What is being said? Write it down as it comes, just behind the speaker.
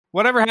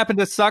Whatever happened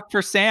to suck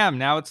for Sam?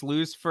 Now it's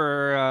lose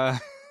for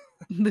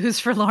lose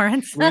for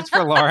Lawrence. Lose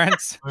for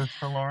Lawrence. Lose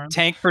for Lawrence.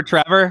 Tank for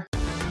Trevor.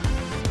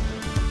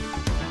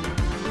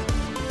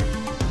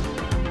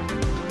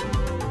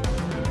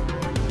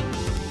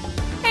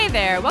 Hey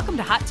there, welcome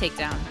to Hot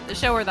Takedown, the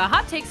show where the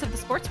hot takes of the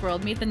sports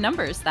world meet the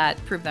numbers that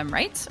prove them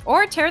right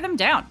or tear them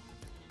down.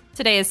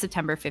 Today is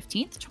September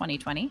 15th,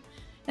 2020,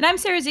 and I'm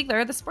Sarah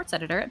Ziegler, the sports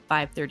editor at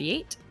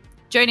 538.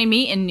 Joining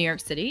me in New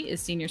York City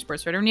is senior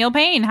sports writer Neil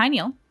Payne. Hi,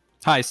 Neil.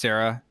 Hi,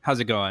 Sarah. How's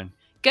it going?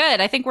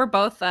 Good. I think we're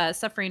both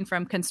suffering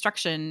from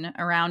construction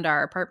around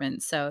our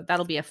apartments, so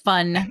that'll be a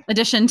fun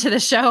addition to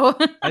the show.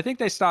 I think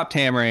they stopped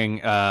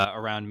hammering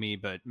around me,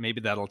 but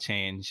maybe that'll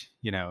change.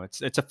 You know,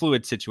 it's a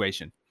fluid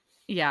situation.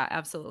 Yeah,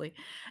 absolutely.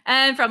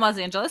 And from Los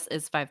Angeles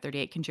is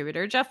 538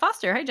 contributor Jeff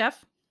Foster. Hi,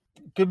 Jeff.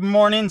 Good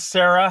morning,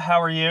 Sarah.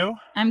 How are you?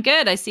 I'm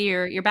good. I see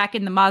you're back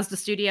in the Mazda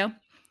studio.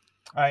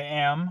 I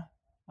am.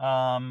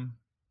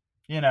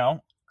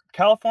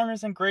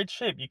 California's in great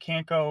shape. You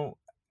can't go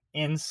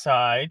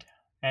inside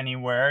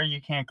anywhere. You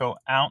can't go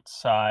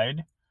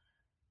outside.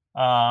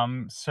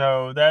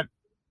 So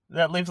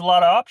that leaves a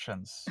lot of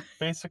options.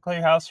 Basically,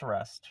 house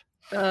arrest.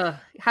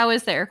 How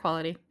is the air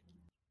quality?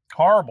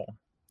 Horrible.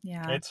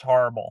 Yeah, it's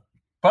horrible.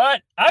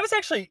 But I was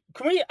actually,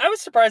 I was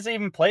surprised they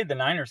even played the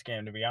Niners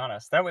game, to be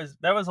honest. That was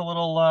a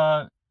little,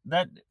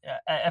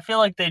 I feel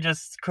like they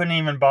just couldn't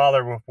even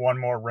bother with one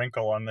more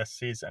wrinkle on this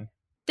season.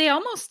 They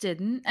almost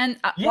didn't. And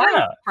I yeah.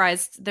 was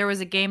surprised. There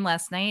was a game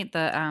last night,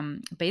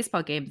 the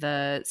baseball game,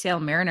 the Seattle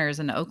Mariners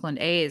and the Oakland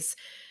A's.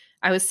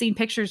 I was seeing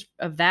pictures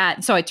of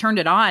that. So I turned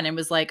it on and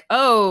was like,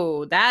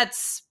 oh,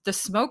 the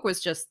smoke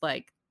was just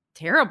like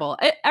terrible.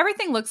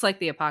 Everything looks like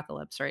the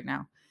apocalypse right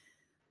now.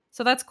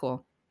 So that's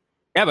cool.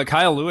 Yeah, but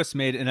Kyle Lewis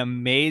made an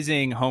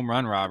amazing home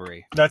run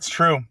robbery. That's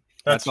true.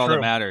 That's all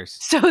that matters.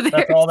 So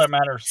that's all that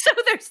matters. So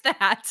there's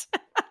that.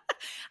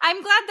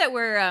 I'm glad that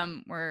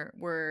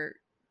we're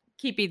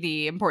keeping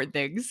the important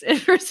things in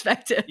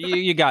perspective.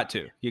 You got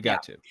to. You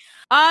got to.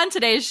 On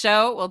today's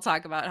show, we'll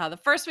talk about how the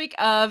first week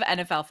of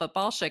NFL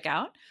football shook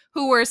out,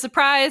 who were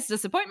surprise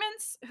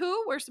disappointments,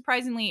 who were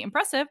surprisingly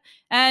impressive,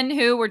 and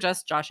who were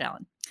just Josh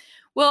Allen.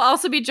 We'll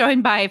also be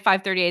joined by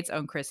 538's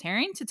own Chris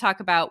Herring to talk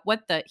about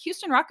what the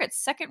Houston Rockets'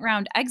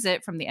 second-round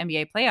exit from the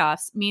NBA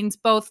playoffs means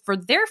both for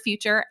their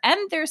future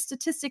and their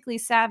statistically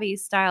savvy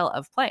style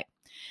of play.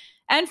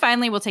 And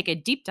finally, we'll take a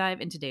deep dive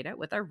into data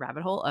with our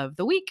rabbit hole of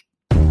the week.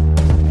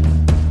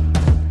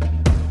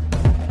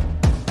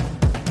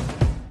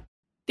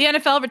 The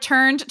NFL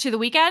returned to the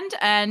weekend,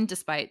 and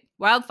despite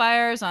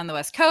wildfires on the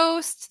West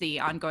Coast,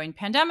 the ongoing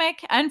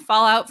pandemic, and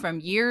fallout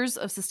from years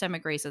of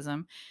systemic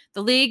racism,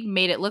 the league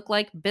made it look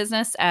like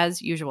business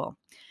as usual.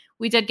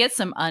 We did get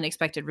some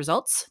unexpected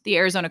results. The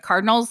Arizona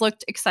Cardinals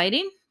looked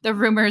exciting. The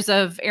rumors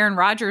of Aaron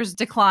Rodgers'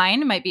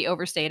 decline might be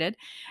overstated.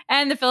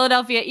 And the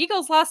Philadelphia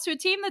Eagles lost to a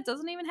team that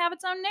doesn't even have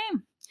its own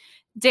name.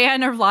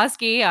 Dan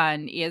Orlovsky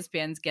on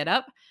ESPN's Get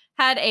Up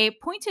had a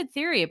pointed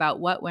theory about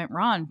what went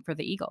wrong for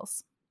the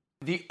Eagles.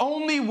 The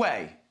only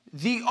way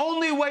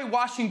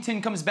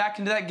Washington comes back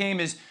into that game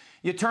is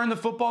you turn the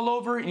football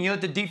over and you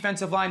let the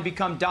defensive line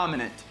become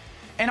dominant.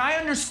 And I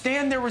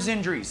understand there was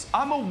injuries.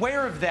 I'm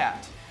aware of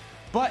that.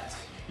 But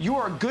you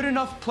are a good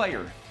enough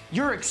player.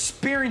 You're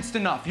experienced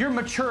enough. You're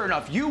mature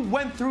enough. You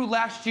went through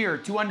last year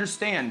to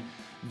understand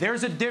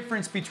there's a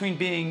difference between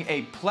being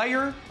a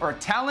player or a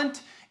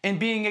talent and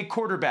being a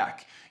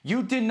quarterback.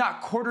 You did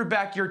not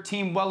quarterback your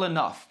team well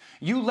enough.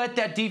 You let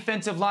that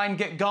defensive line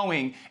get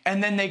going,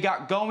 and then they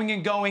got going,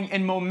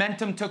 and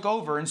momentum took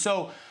over. And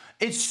so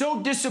it's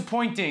so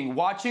disappointing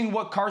watching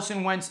what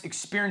Carson Wentz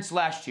experienced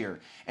last year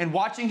and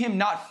watching him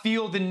not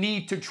feel the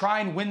need to try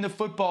and win the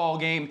football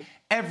game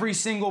every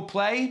single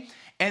play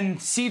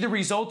and see the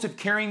results of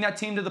carrying that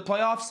team to the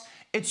playoffs.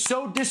 It's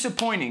so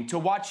disappointing to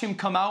watch him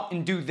come out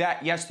and do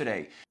that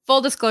yesterday.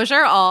 Full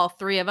disclosure, all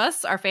three of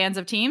us are fans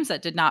of teams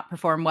that did not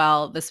perform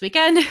well this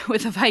weekend,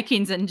 with the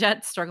Vikings and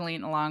Jets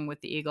struggling along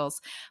with the Eagles.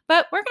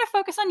 But we're going to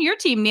focus on your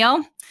team,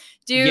 Neil.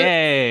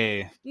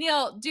 Yay!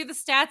 Neil, do the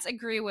stats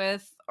agree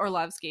with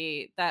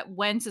Orlovsky that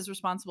Wentz is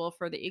responsible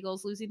for the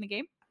Eagles losing the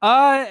game?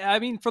 I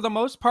mean, for the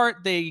most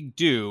part, they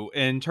do.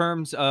 In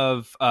terms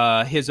of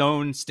his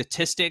own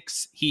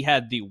statistics, he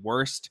had the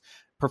worst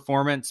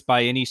performance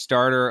by any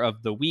starter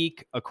of the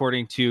week,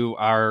 according to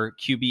our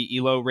QB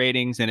ELO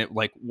ratings, and it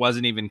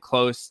wasn't even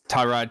close.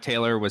 Tyrod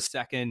Taylor was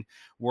second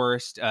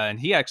worst, and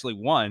he actually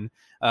won,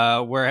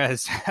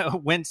 whereas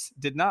Wentz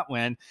did not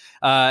win.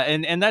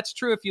 And that's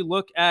true if you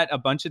look at a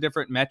bunch of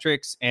different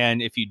metrics,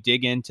 and if you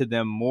dig into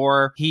them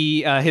more.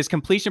 His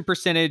completion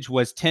percentage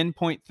was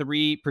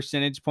 10.3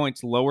 percentage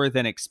points lower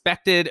than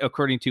expected,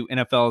 according to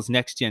NFL's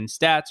Next Gen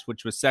Stats,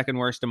 which was second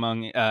worst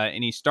among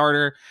any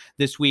starter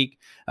this week.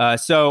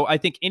 So I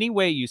think any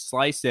way you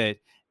slice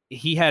it,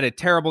 he had a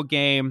terrible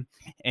game.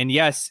 And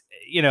yes,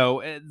 you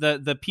know,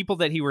 the people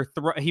that he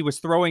was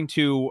throwing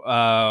to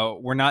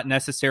were not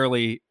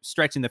necessarily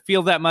stretching the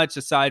field that much,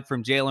 aside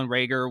from Jalen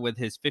Reagor with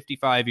his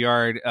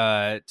 55-yard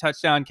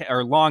touchdown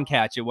or long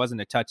catch. It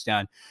wasn't a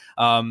touchdown.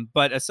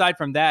 But aside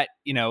from that,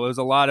 you know, it was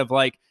a lot of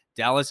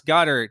Dallas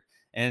Goedert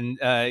and,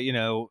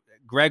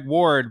 Greg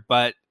Ward,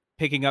 but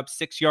picking up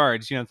 6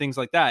 yards, things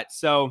like that.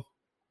 So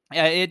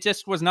it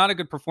just was not a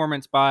good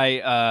performance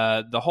by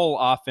the whole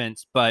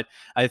offense, but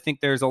I think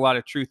there's a lot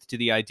of truth to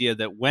the idea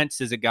that Wentz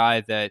is a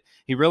guy that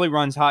he really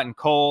runs hot and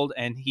cold,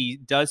 and he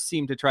does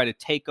seem to try to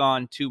take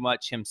on too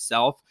much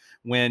himself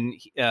when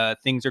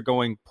things are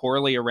going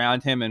poorly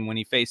around him, and when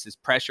he faces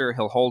pressure,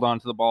 he'll hold on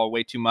to the ball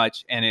way too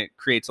much, and it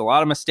creates a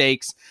lot of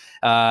mistakes,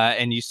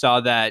 and you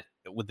saw that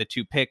with the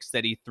 2 picks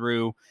that he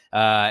threw,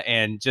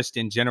 and just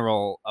in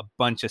general, a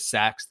bunch of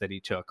sacks that he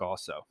took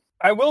also.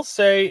 I will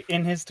say,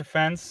 in his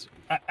defense,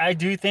 I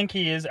do think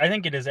he is. I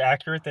think it is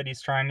accurate that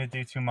he's trying to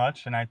do too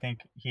much, and I think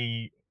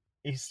he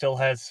still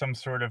has some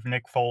sort of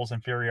Nick Foles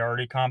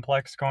inferiority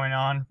complex going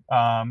on.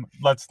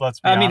 Let's be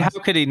honest.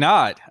 How could he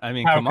not? How could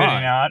he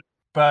not?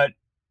 But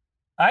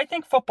I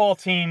think football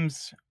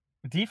teams'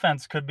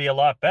 defense could be a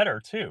lot better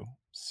too.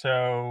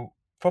 So,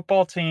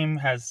 football team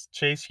has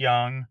Chase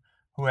Young,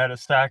 who had a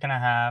sack and a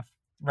half.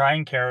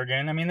 Ryan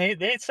Kerrigan.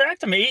 They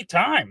sacked him 8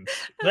 times.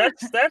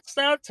 That's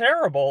not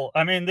terrible.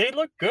 They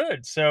look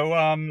good.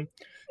 So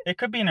it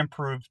could be an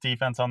improved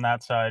defense on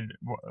that side.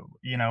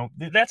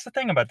 That's the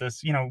thing about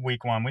this,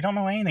 week 1. We don't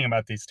know anything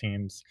about these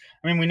teams.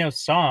 We know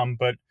some,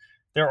 but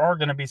there are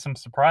going to be some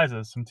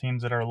surprises, some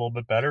teams that are a little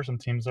bit better, some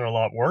teams that are a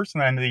lot worse. At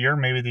the end of the year,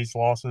 maybe these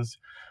losses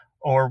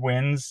or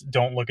wins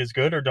don't look as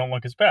good or don't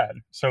look as bad.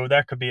 So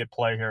that could be at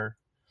play here.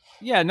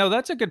 Yeah, no,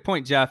 that's a good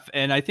point, Jeff.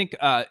 And I think,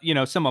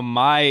 some of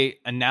my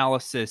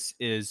analysis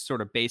is sort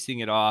of basing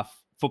it off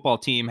football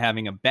team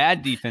having a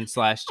bad defense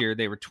last year.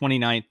 They were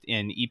 29th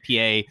in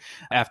EPA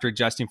after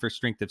adjusting for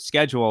strength of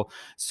schedule.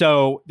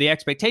 So the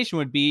expectation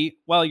would be,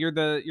 well, you're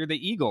the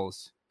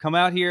Eagles. Come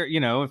out here,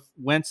 if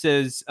Wentz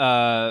is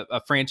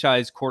a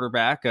franchise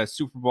quarterback, a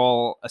Super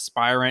Bowl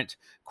aspirant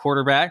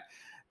quarterback,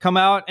 come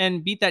out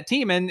and beat that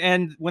team.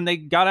 And when they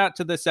got out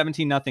to the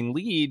 17-0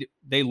 lead,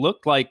 they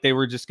looked like they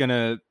were just going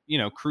to,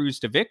 cruise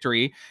to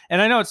victory.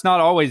 And I know it's not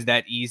always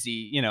that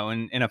easy, in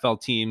NFL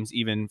teams,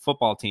 even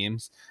football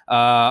teams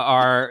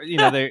are,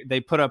 they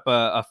put up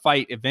a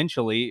fight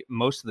eventually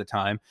most of the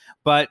time.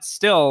 But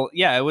still,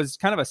 yeah, it was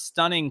kind of a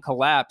stunning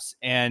collapse.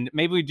 And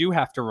maybe we do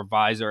have to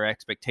revise our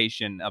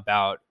expectation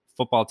about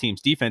football team's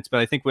defense, but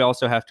I think we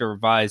also have to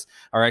revise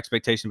our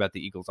expectation about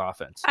the Eagles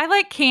offense.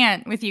 I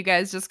can't with you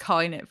guys just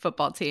calling it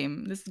football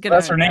team. This is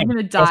that's her name. I'm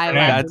gonna die.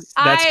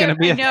 That's gonna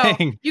be a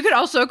thing. You could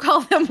also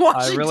call them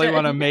Washington. I really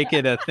want to make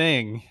it a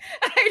thing.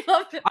 I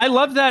love it. I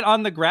love that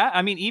on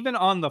the even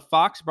on the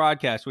Fox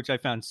broadcast, which I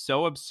found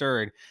so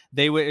absurd.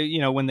 They would,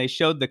 when they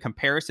showed the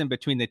comparison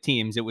between the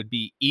teams, it would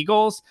be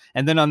Eagles,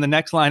 and then on the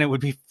next line it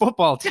would be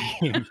football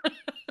team.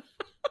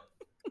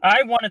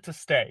 I want it to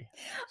stay.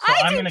 So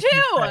I do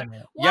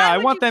too. I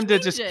want them to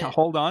just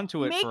hold on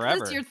to it Make forever.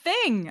 Make this your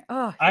thing.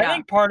 Oh, I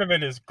think part of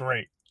it is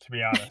great, to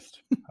be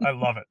honest. I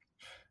love it.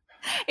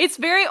 It's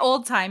very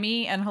old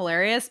timey and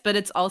hilarious, but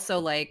it's also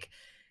like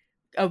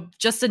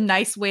just a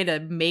nice way to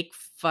make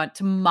fun,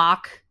 to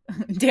mock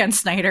Dan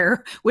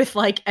Snyder with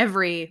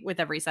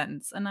every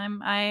sentence, and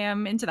I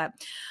am into that.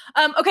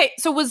 Okay,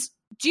 so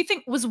do you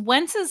think was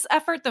Wentz's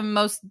effort the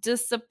most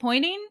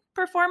disappointing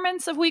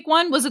performance of week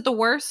 1? Was it the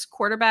worst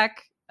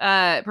quarterback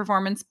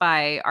performance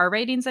by our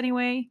ratings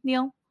anyway,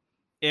 Neil?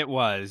 It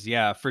was,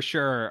 yeah, for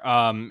sure.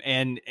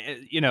 And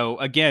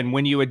again,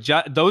 when you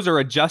adjust, those are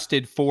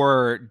adjusted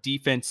for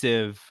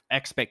defensive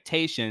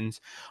expectations,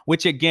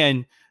 which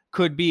again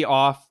could be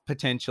off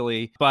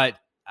potentially, but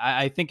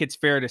I think it's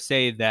fair to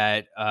say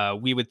that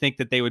we would think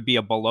that they would be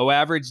a below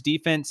average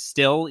defense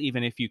still,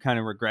 even if you kind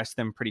of regress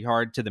them pretty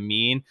hard to the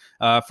mean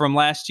from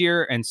last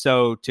year. And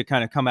so to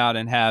kind of come out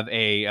and have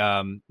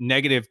a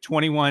negative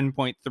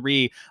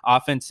 21.3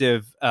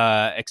 offensive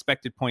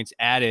expected points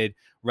added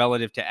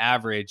relative to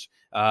average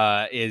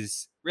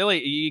is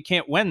really, you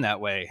can't win that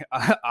way,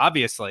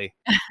 obviously.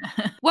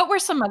 What were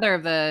some other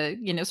of the,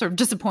 sort of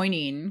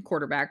disappointing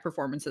quarterback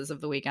performances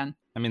of the weekend?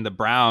 The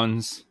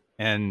Browns.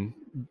 And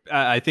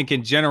I think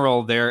in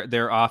general,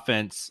 their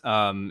offense,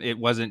 it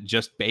wasn't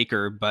just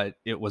Baker, but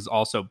it was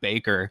also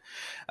Baker.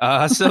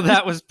 So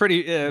that was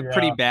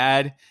pretty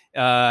bad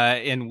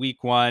in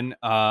week 1.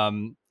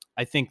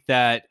 I think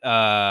that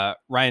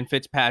Ryan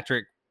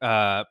Fitzpatrick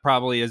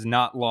probably is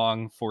not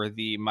long for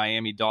the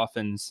Miami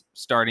Dolphins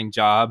starting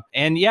job.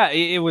 And yeah,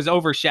 it was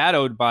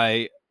overshadowed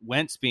by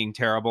Wentz being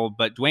terrible,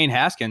 but Dwayne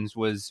Haskins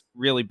was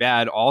really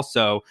bad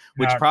also,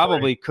 which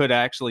probably could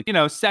actually,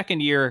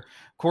 second year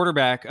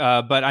quarterback.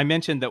 But I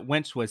mentioned that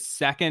Wentz was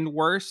second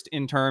worst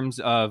in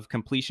terms of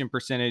completion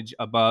percentage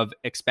above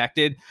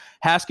expected.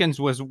 Haskins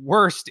was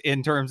worst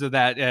in terms of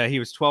that. He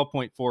was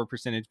 12.4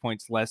 percentage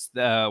points worse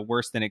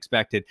than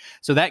expected.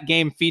 So that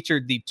game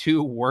featured the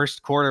 2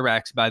 worst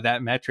quarterbacks by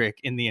that metric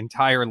in the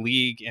entire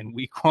league in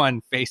week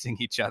 1 facing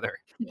each other.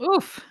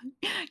 Oof,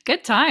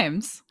 good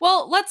times.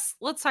 Well, let's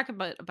talk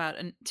about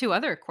two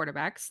other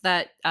quarterbacks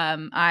that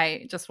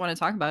I just want to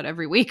talk about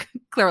every week.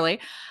 Clearly,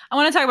 I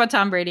want to talk about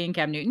Tom Brady and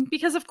Cam Newton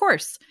because, of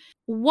course,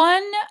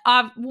 one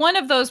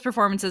of those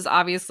performances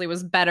obviously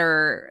was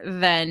better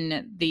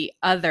than the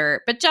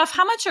other. But Jeff,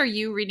 how much are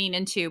you reading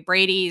into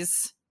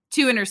Brady's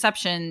 2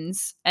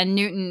 interceptions and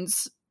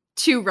Newton's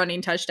 2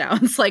 running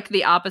touchdowns, like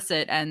the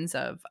opposite ends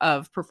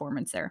of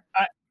performance there?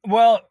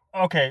 Well,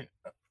 okay.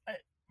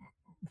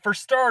 For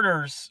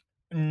starters,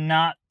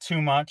 not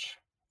too much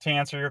to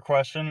answer your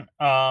question.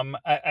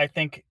 I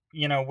think,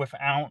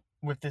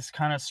 with this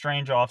kind of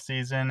strange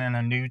offseason and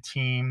a new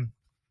team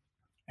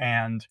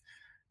and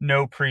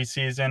no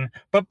preseason.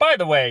 But by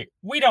the way,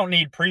 we don't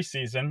need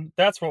preseason.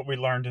 That's what we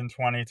learned in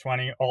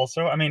 2020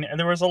 also. I mean,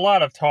 there was a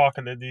lot of talk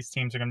that these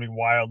teams are going to be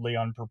wildly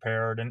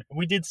unprepared. And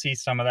we did see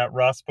some of that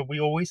rust, but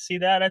we always see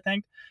that, I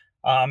think.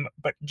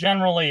 But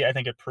generally, I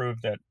think it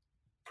proved that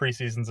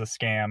preseason's a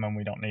scam and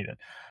we don't need it.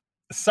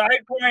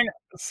 Side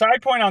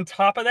point on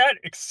top of that,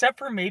 except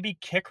for maybe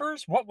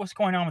kickers. What was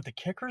going on with the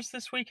kickers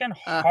this weekend?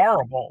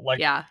 Horrible.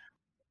 Yeah.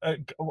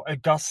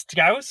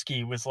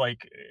 Gostkowski was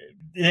like,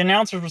 the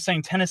announcers were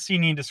saying Tennessee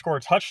needed to score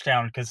a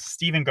touchdown because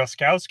Steven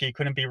Gostkowski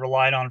couldn't be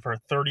relied on for a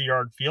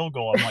 30-yard field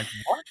goal. I'm like,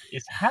 what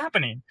is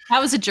happening?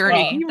 That was a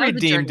journey. He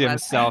redeemed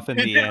himself in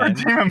the end.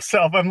 Redeem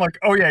himself. I'm like,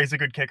 oh yeah, he's a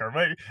good kicker,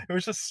 but it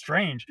was just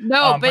strange.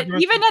 No, but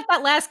even at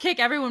that last kick,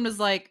 everyone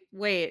was like,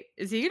 wait,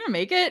 is he gonna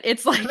make it?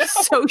 It's like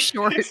so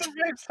short.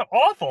 It's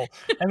awful.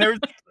 And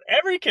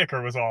every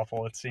kicker was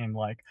awful, it seemed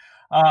like.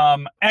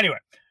 Anyway,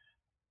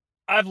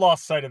 I've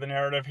lost sight of the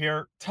narrative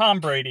here. Tom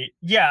Brady.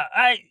 Yeah,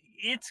 I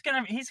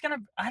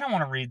don't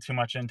want to read too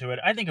much into it.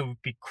 I think it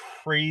would be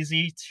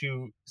crazy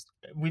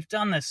we've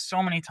done this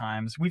so many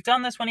times. We've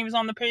done this when he was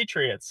on the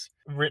Patriots,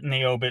 written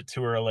the obit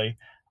too early.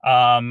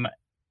 And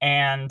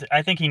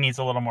I think he needs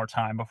a little more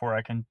time before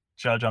I can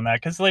judge on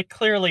that. Cause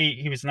clearly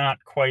he was not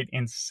quite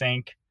in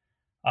sync.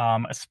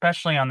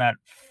 Especially on that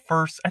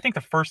I think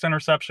the first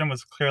interception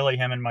was clearly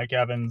him and Mike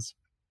Evans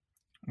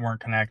weren't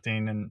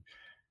connecting and,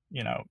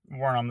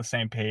 weren't on the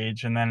same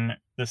page. And then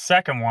the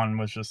second one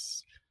was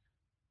just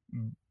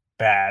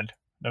bad.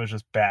 That was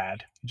just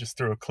bad. He just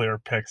threw a clear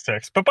pick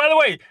six. But by the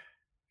way,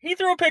 he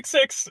threw a pick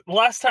six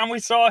last time we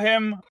saw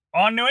him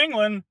on New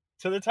England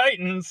to the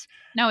Titans.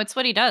 No, it's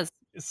what he does.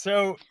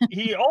 So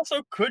he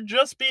also could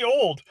just be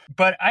old.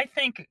 But I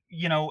think,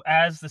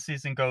 as the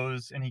season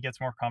goes and he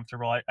gets more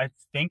comfortable, I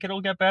think it'll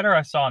get better.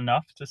 I saw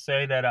enough to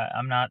say that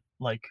I'm not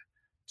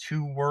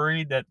too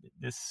worried that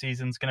this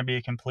season's going to be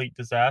a complete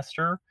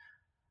disaster.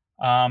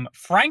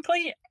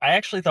 Frankly, I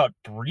actually thought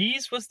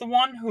Breeze was the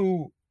one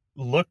who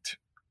looked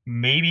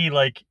maybe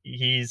like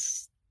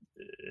he's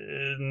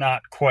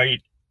not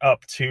quite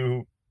up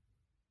to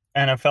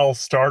NFL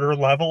starter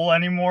level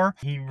anymore.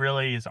 He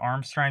really is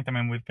arm strength. I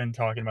mean, we've been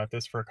talking about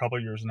this for a couple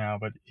of years now,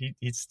 but he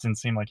just didn't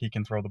seem like he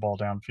can throw the ball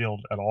downfield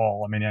at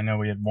all. I mean, I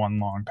know he had one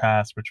long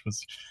pass,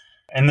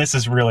 and this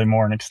is really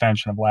more an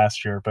extension of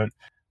last year, but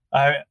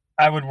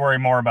I would worry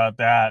more about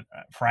that,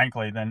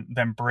 frankly,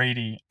 than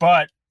Brady.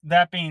 But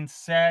that being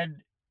said,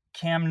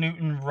 Cam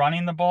Newton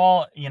running the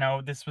ball,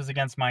 this was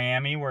against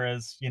Miami,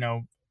 whereas,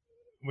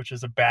 which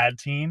is a bad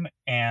team.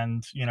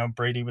 And,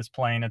 Brady was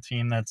playing a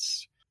team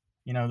that's,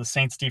 the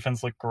Saints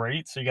defense looked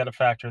great. So you got to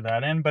factor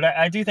that in. But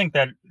I do think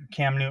that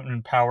Cam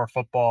Newton power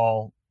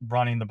football,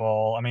 running the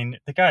ball, I mean,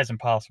 the guy's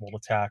impossible to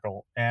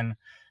tackle. And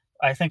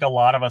I think a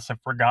lot of us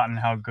have forgotten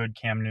how good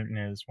Cam Newton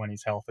is when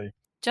he's healthy.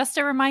 Just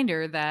a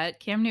reminder that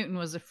Cam Newton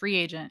was a free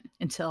agent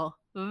until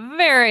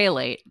very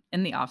late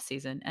in the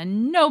offseason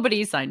and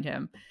nobody signed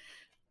him.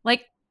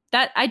 Like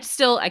that, I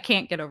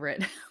can't get over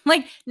it.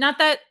 Not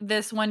that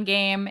this one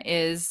game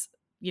is,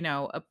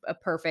 a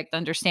perfect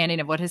understanding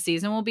of what his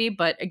season will be,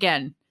 but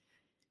again,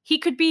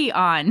 he's a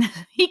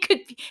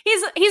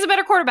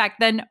better quarterback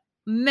than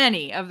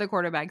many of the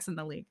quarterbacks in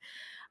the league.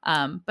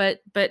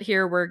 But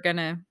here we're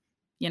gonna,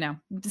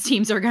 the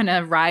teams are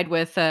gonna ride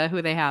with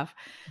who they have.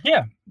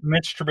 Yeah,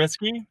 Mitch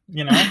Trubisky,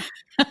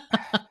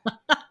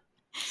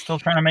 still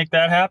trying to make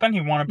that happen.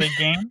 He won a big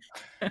game.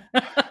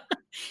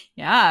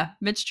 Yeah,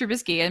 Mitch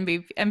Trubisky,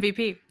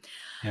 MVP.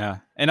 Yeah.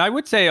 And I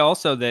would say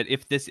also that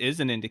if this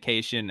is an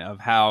indication of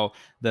how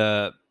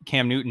the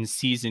Cam Newton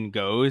season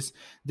goes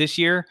this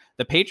year,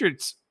 the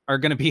Patriots are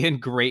going to be in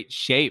great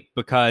shape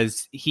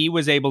because he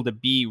was able to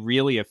be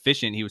really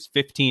efficient. He was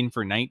 15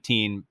 for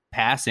 19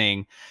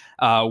 passing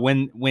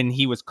when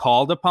he was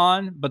called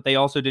upon, but they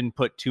also didn't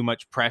put too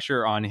much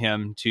pressure on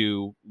him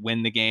to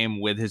win the game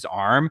with his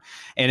arm.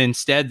 And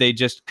instead, they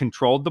just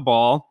controlled the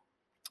ball.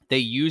 They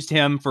used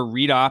him for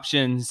read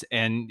options,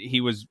 and he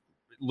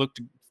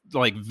looked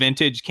like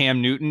vintage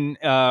Cam Newton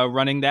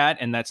running that.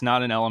 And that's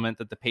not an element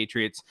that the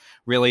Patriots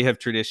really have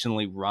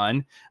traditionally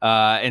run.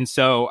 And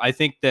so I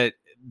think that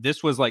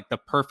this was like the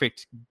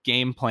perfect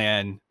game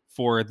plan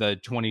for the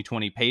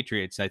 2020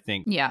 Patriots, I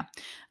think. Yeah,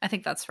 I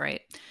think that's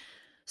right.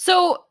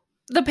 So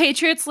the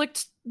Patriots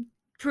looked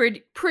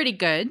pretty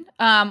good.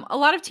 A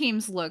lot of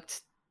teams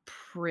looked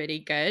pretty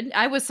good.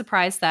 I was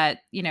surprised that,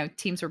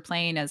 teams were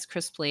playing as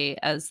crisply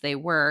as they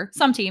were.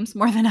 Some teams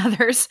more than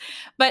others.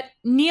 But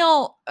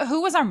Neil,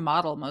 who was our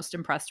model most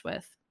impressed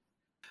with?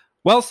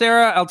 Well,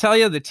 Sarah, I'll tell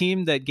you, the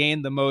team that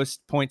gained the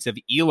most points of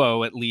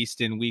ELO, at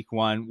least in week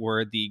 1,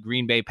 were the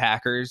Green Bay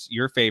Packers,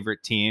 your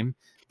favorite team.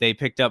 They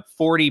picked up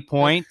 40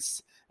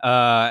 points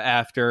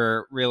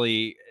after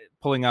really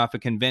pulling off a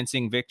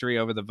convincing victory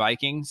over the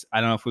Vikings. I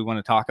don't know if we want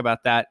to talk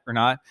about that or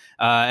not.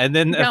 And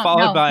then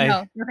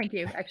No, thank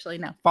you. Actually,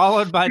 no.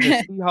 Followed by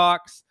the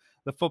Seahawks,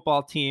 the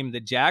football team, the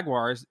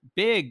Jaguars.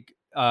 Big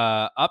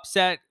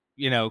upset,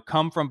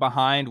 come from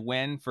behind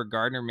win for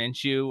Gardner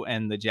Minshew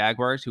and the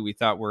Jaguars, who we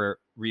thought were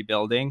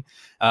rebuilding.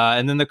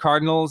 And then the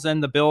Cardinals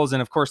and the Bills.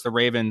 And of course, the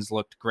Ravens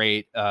looked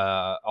great,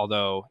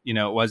 although,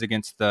 it was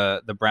against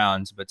the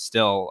Browns, but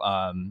still,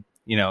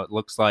 it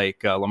looks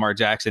like Lamar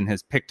Jackson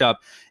has picked up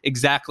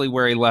exactly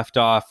where he left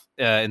off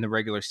in the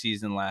regular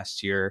season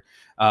last year.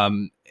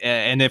 And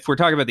if we're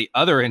talking about the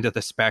other end of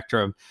the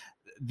spectrum,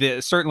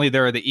 certainly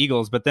there are the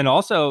Eagles, but then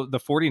also the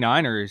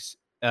 49ers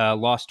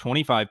lost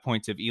 25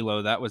 points of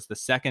ELO. That was the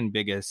second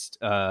biggest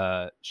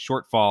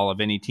shortfall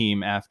of any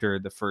team after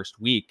the first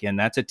week. And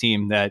that's a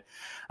team that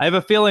I have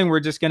a feeling we're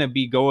just going to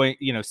be going,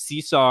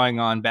 seesawing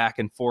on back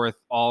and forth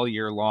all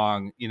year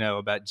long,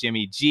 about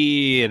Jimmy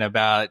G and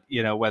about,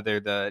 whether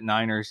the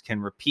Niners can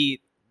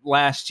repeat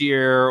last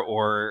year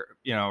or,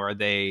 are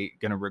they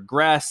going to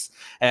regress?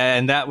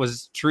 And that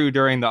was true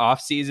during the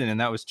offseason. And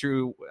that was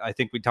true. I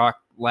think we talked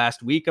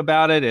last week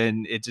about it.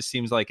 And it just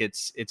seems like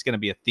it's going to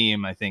be a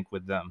theme, I think,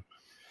 with them.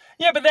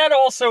 Yeah, but that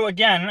also,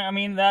 again,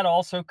 that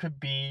also could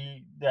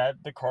be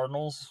that the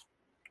Cardinals.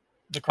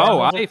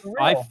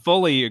 I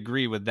fully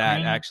agree with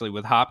that. Actually,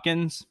 with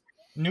Hopkins,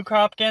 Nuke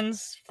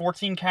Hopkins,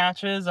 14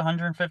 catches,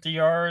 150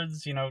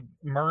 yards.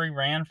 Murray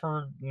ran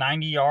for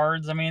 90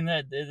 yards.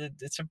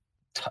 It's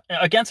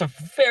against a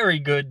very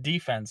good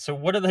defense. So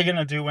what are they going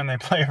to do when they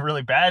play a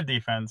really bad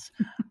defense?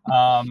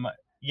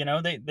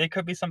 They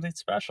could be something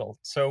special.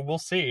 So we'll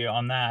see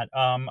on that.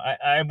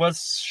 I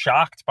was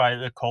shocked by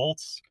the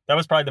Colts. That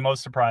was probably the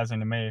most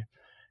surprising to me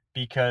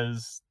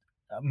because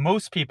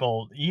most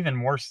people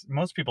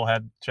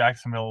had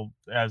Jacksonville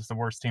as the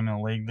worst team in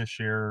the league this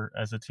year,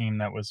 as a team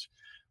that was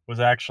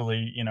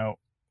actually,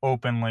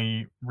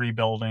 openly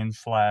rebuilding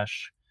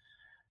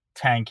 /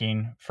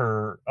 tanking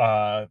for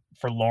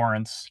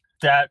Lawrence.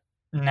 That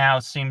now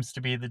seems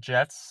to be the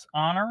Jets'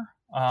 honor.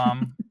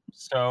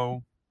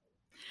 So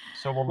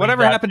we'll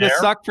whatever happened to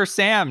suck for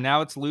Sam?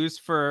 Now it's lose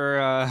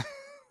for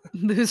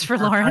Lose for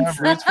Lawrence.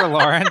 Lose for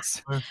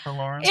Lawrence. Lose for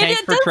Lawrence. Tank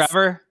for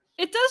Trevor.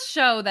 It does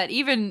show that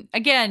even,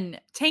 again,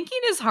 tanking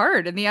is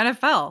hard in the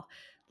NFL.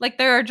 Like,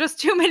 there are just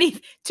too many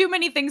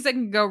things that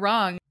can go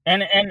wrong.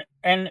 And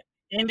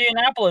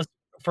Indianapolis,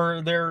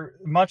 for their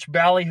much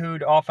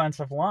ballyhooed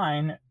offensive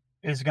line,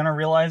 is going to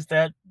realize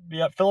that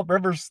Phillip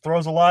Rivers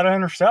throws a lot of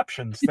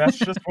interceptions. That's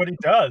just what he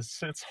does.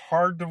 It's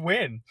hard to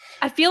win.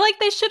 I feel like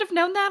they should have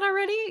known that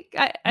already.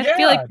 I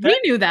feel like we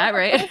knew that,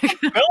 right?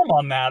 Film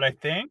on that, I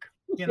think.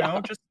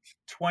 Just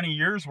 20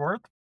 years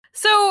worth.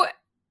 So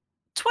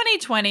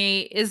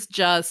 2020 is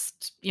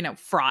just,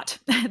 fraught.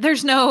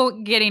 There's no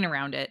getting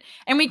around it.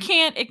 And we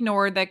can't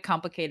ignore the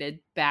complicated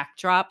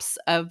backdrops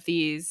of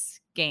these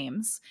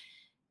games.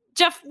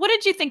 Jeff, what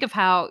did you think of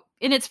how,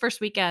 in its first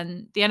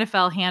weekend, the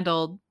NFL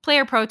handled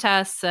player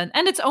protests and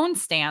its own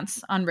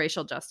stance on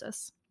racial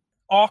justice?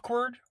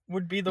 Awkward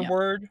would be the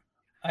word,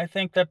 I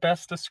think, that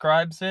best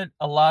describes it.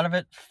 A lot of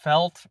it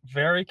felt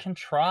very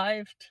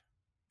contrived,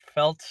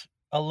 felt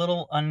a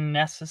little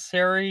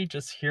unnecessary,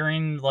 just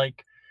hearing,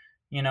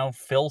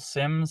 Phil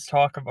Simms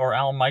or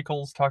Al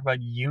Michaels talk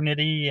about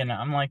unity. And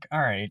I'm like,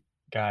 all right,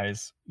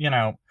 guys,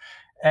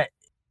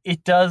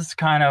 it does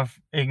kind of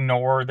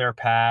ignore their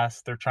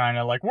past. They're trying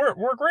to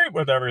we're great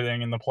with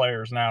everything in the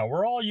players now.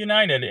 We're all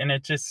united. And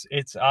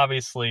it's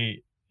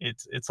obviously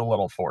it's a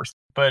little forced.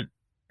 But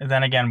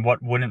then again,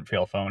 what wouldn't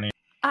feel phony?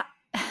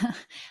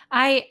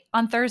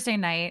 On Thursday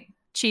night,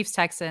 Chiefs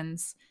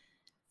Texans,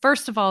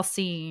 first of all,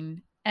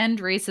 seeing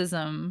 "End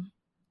Racism"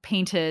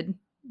 painted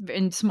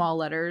in small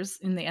letters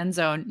in the end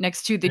zone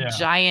next to the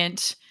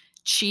giant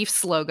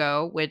Chiefs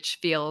logo, which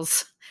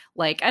feels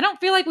like, I don't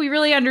feel like we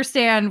really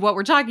understand what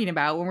we're talking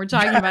about when we're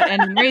talking about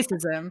ending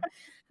racism.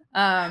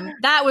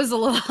 That was a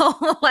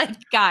little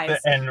guys.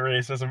 The end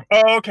racism.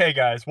 Oh, okay,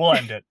 guys, we'll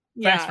end it.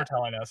 Thanks for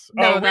telling us.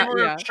 No, we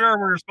weren't sure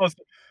we were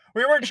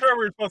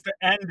supposed to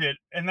end it,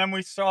 and then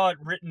we saw it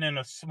written in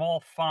a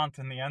small font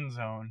in the end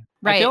zone.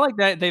 Right. I feel like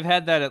that they've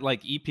had that at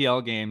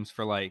EPL games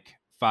for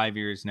 5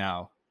 years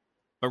now.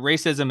 But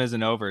racism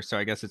isn't over, so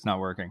I guess it's not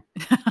working.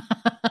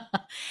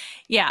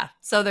 Yeah,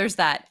 so there's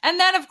that. And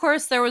then, of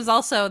course, there was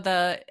also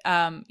the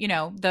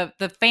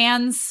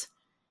fans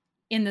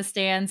in the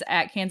stands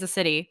at Kansas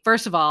City.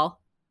 First of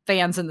all,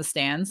 fans in the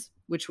stands,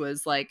 which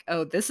was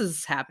oh, this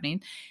is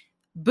happening.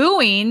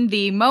 Booing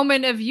the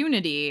moment of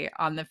unity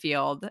on the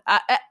field.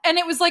 And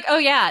it was oh,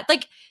 yeah.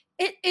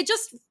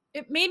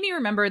 It made me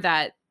remember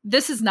that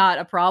this is not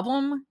a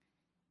problem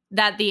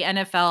that the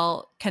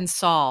NFL can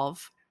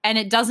solve and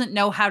it doesn't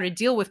know how to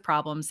deal with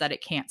problems that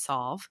it can't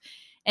solve.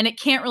 And it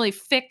can't really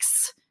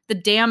fix the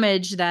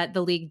damage that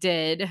the league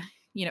did,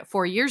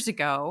 4 years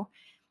ago.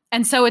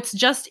 And so it's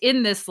just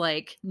in this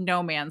like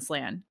no man's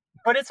land.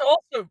 But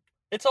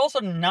it's also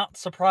not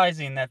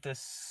surprising that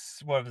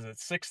this,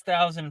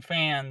 6,000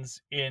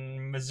 fans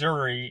in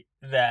Missouri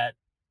that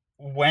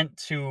went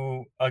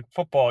to a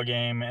football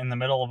game in the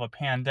middle of a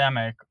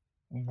pandemic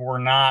were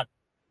not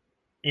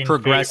in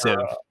progressive.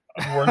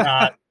 We're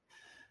not.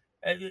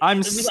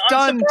 I'm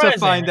stunned to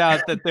find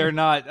out that they're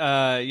not,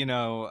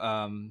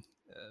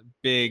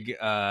 big, Sure.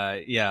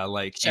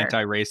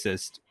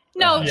 anti-racist.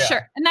 No,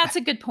 sure. And that's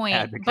a good point.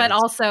 Advocates. But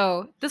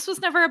also, this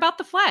was never about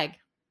the flag.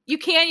 You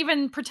can't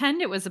even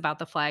pretend it was about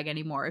the flag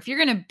anymore. If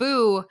you're going to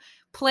boo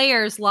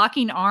players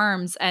locking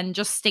arms and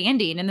just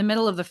standing in the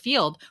middle of the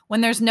field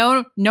when there's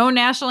no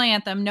national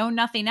anthem, no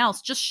nothing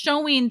else, just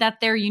showing that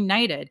they're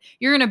united,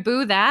 you're going to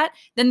boo that,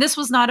 then this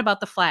was not about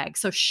the flag.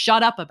 So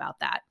shut up about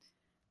that.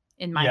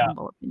 In my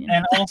humble opinion.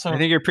 And also, I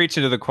think you're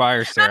preaching to the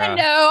choir, Sarah. I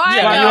know.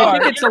 I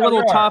think it's a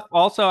little tough.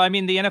 Also, I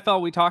mean, the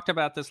NFL, we talked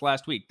about this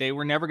last week. They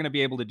were never going to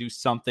be able to do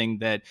something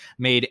that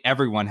made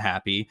everyone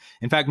happy.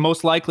 In fact,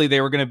 most likely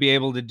they were going to be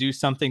able to do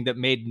something that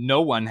made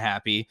no one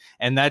happy.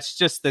 And that's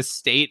just the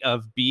state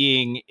of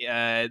being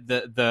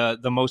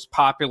the most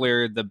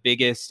popular, the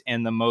biggest,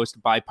 and the most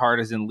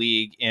bipartisan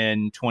league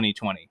in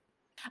 2020.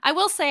 I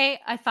will say,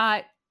 I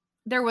thought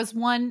there was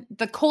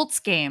the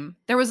Colts game.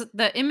 There was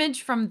the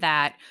image from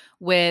that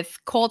with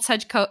Colts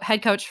head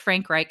coach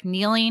Frank Reich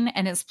kneeling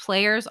and his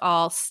players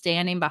all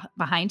standing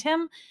behind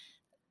him.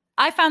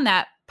 I found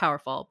that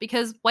powerful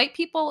because white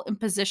people in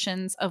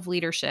positions of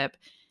leadership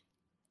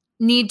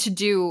need to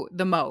do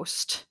the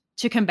most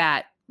to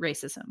combat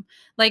racism.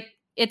 Like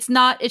it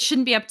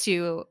shouldn't be up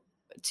to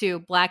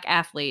Black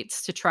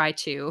athletes to try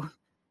to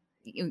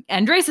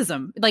end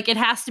racism. Like it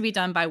has to be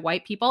done by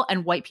white people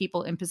and white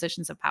people in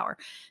positions of power.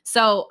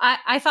 So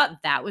I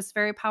thought that was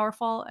very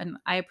powerful, and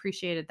I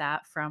appreciated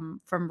that from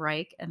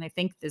Reich, and I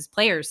think his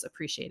players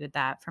appreciated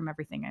that from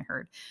everything I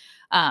heard.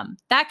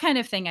 That kind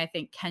of thing I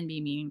think can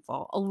be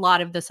meaningful. A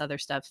lot of this other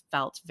stuff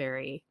felt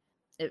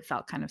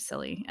kind of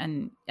silly,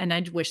 and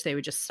I wish they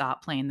would just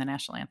stop playing the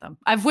national anthem.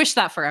 I've wished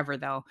that forever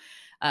though.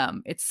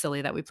 It's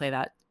silly that we play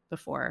that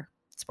before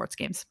sports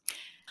games.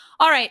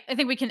 All right, I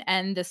think we can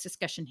end this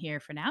discussion here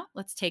for now.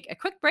 Let's take a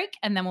quick break,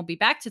 and then we'll be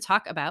back to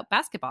talk about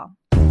basketball.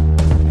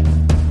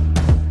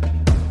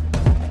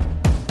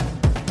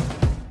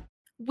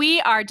 We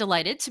are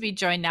delighted to be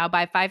joined now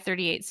by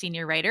 538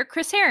 senior writer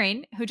Chris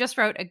Herring, who just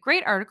wrote a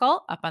great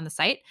article up on the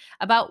site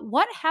about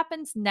what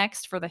happens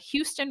next for the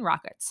Houston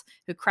Rockets,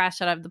 who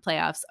crashed out of the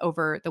playoffs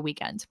over the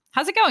weekend.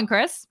 How's it going,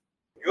 Chris?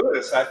 Good,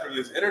 aside from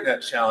these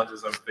internet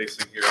challenges I'm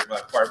facing here in my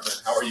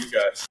apartment. How are you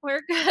guys?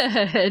 We're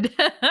good.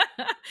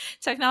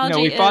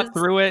 Technology we fought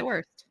through it. The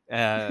worst.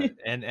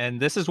 And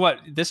this is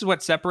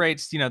what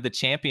separates the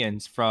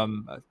champions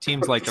from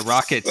teams like the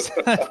Rockets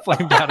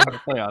flamed out of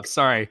the playoffs.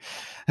 Sorry.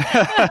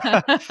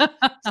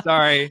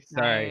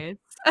 Sorry.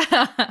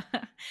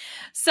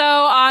 So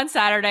on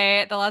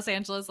Saturday, the Los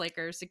Angeles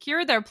Lakers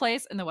secured their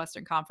place in the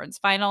Western Conference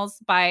Finals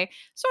by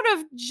sort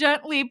of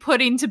gently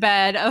putting to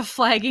bed a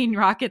flagging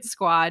Rockets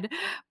squad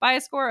by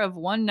a score of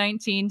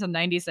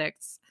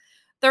 119-96.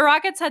 The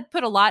Rockets had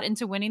put a lot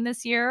into winning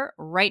this year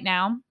right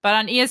now, but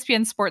on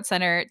ESPN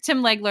SportsCenter,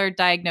 Tim Legler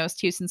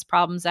diagnosed Houston's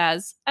problems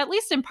as, at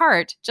least in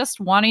part, just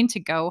wanting to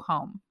go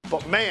home.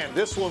 But man,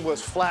 this one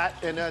was flat,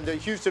 and the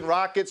Houston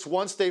Rockets,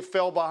 once they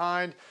fell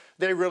behind,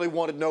 they really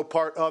wanted no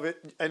part of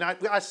it. And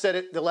I said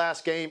it the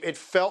last game, it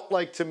felt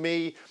like to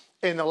me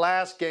in the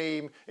last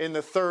game, in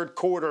the third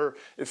quarter,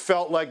 it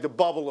felt like the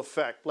bubble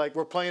effect. Like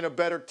we're playing a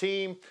better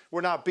team.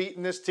 We're not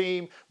beating this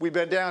team. We've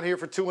been down here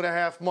for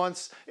 2.5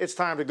 months. It's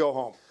time to go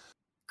home.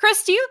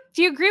 Chris, do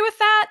you agree with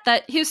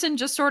that Houston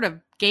just sort of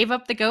gave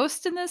up the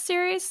ghost in this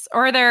series?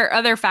 Or are there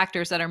other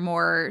factors that are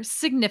more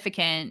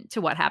significant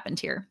to what happened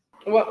here?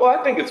 Well,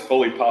 I think it's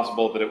fully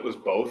possible that it was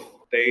both.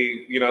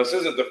 This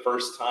isn't the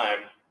first time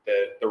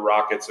that the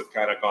Rockets have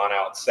kind of gone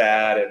out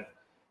sad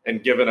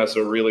and given us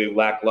a really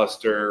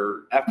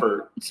lackluster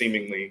effort,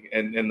 seemingly,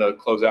 in the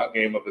closeout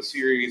game of a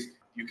series.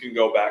 You can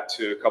go back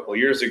to a couple of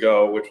years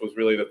ago, which was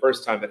really the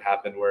first time it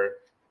happened, where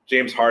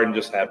James Harden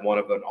just had one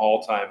of the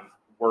all-time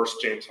worst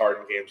James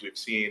Harden games we've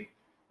seen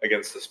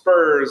against the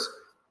Spurs.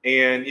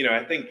 And,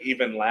 I think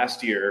even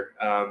last year,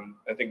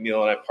 I think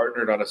Neil and I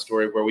partnered on a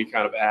story where we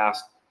kind of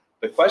asked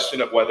the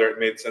question of whether it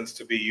made sense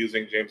to be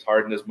using James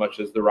Harden as much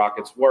as the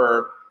Rockets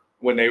were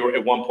when they were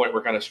at one point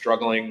were kind of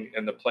struggling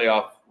in the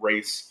playoff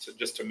race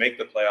to make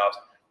the playoffs.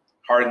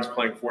 Harden's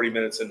playing 40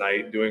 minutes a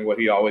night, doing what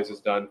he always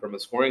has done from a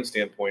scoring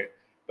standpoint,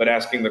 but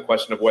asking the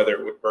question of whether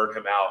it would burn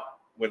him out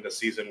when the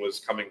season was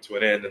coming to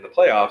an end in the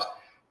playoffs,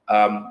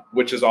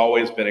 which has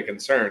always been a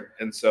concern.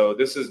 And so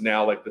this is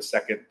now like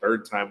the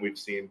third time we've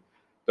seen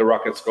the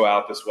Rockets go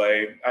out this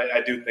way.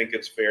 I do think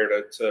it's fair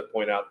to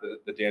point out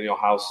the Daniel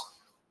House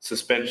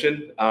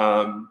suspension,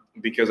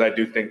 because I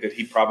do think that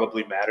he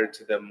probably mattered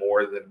to them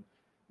more than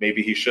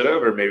maybe he should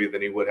have, or maybe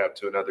than he would have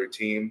to another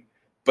team.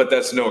 but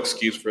that's no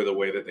excuse for the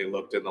way that they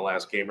looked in the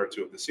last game or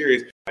two of the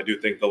series. I do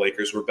think the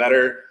Lakers were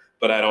better,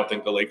 but I don't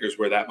think the Lakers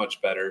were that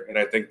much better. And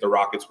I think the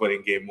Rockets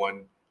winning game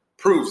one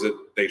proves that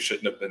they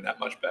shouldn't have been that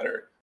much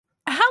better.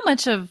 How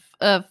much of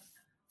a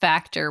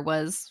factor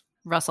was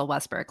Russell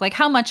Westbrook? Like,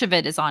 how much of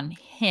it is on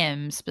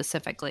him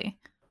specifically?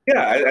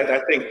 Yeah,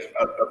 I think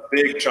a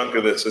big chunk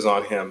of this is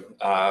on him.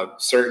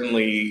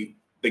 Certainly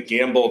the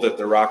gamble that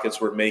the Rockets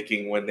were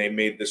making when they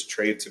made this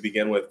trade to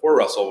begin with for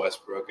Russell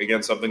Westbrook,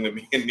 again, something that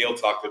me and Neil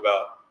talked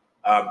about,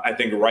 I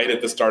think right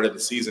at the start of the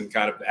season,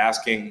 kind of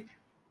asking,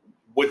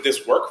 would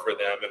this work for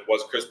them? And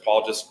was Chris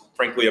Paul just,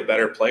 frankly, a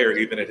better player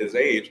even at his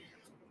age?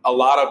 A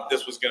lot of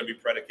this was going to be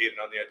predicated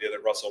on the idea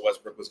that Russell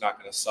Westbrook was not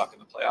going to suck in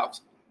the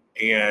playoffs.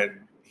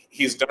 And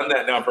he's done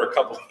that now for a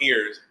couple of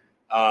years.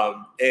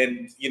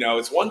 And,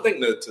 it's one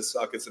thing to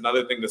suck. It's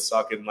another thing to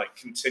suck and like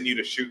continue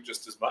to shoot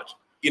just as much.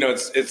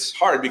 It's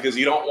hard because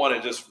you don't want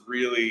to just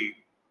really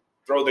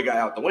throw the guy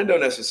out the window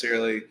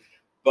necessarily.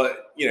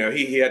 But,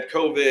 he had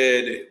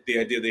COVID, the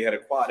idea that he had a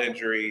quad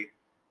injury.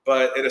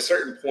 But at a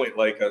certain point,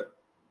 like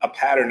a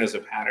pattern is a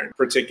pattern,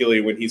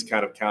 particularly when he's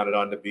kind of counted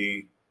on to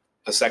be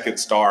a second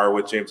star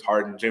with James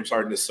Harden. James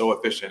Harden is so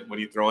efficient when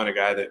you throw in a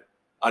guy that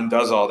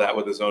undoes all that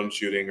with his own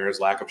shooting or his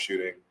lack of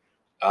shooting.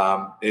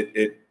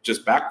 It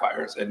just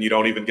backfires, and you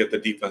don't even get the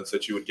defense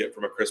that you would get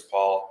from a Chris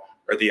Paul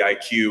or the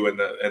IQ and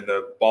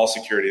the ball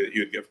security that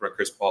you would get from a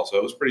Chris Paul. So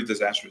it was pretty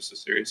disastrous,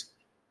 this series.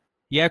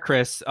 Yeah,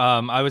 Chris,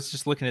 I was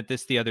just looking at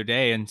this the other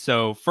day. And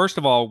so first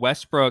of all,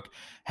 Westbrook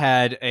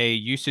had a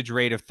usage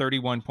rate of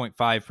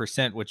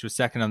 31.5%, which was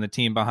second on the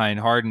team behind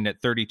Harden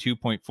at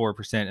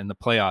 32.4% in the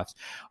playoffs.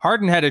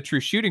 Harden had a true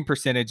shooting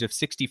percentage of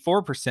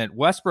 64%.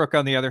 Westbrook,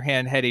 on the other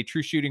hand, had a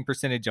true shooting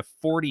percentage of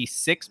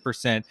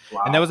 46%.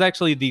 Wow. And that was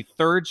actually the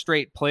third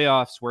straight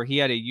playoffs where he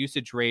had a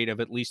usage rate of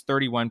at least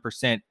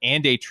 31%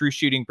 and a true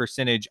shooting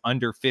percentage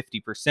under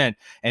 50%.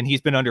 And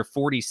he's been under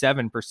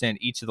 47%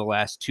 each of the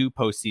last two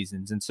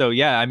postseasons. And so,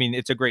 yeah, I mean,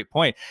 it's a great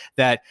point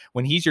that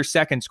when he's your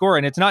second scorer,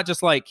 and it's not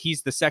just like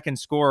he's the second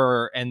scorer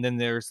and then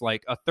there's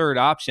like a third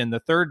option. The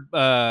third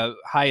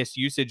highest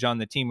usage on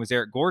the team was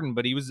Eric Gordon,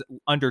 but he was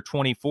under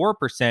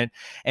 24%.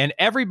 And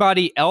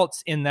everybody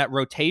else in that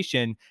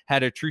rotation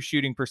had a true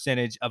shooting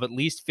percentage of at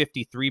least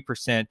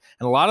 53%. And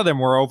a lot of them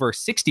were over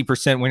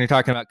 60% when you're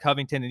talking about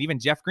Covington and even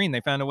Jeff Green.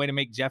 They found a way to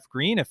make Jeff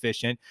Green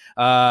efficient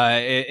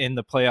in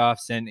the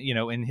playoffs and,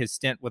 in his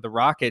stint with the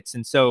Rockets.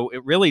 And so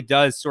it really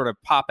does sort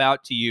of pop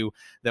out to you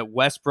that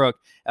Westbrook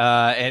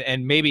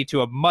and maybe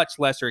to a much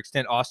lesser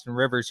extent Austin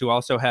Rivers, who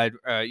also had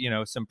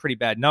some pretty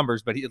bad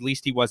numbers, but at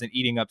least he wasn't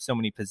eating up so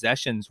many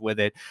possessions with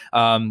it.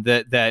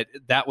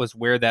 That was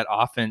where that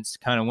offense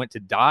kind of went to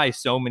die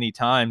so many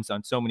times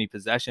on so many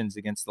possessions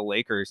against the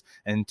Lakers.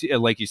 And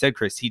like you said,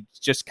 Chris, he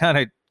just kind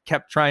of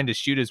kept trying to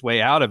shoot his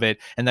way out of it,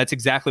 and that's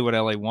exactly what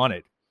LA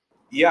wanted.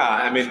 Yeah,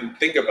 I mean,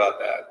 think about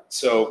that.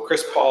 So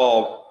Chris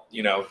Paul,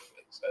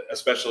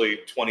 especially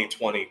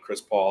 2020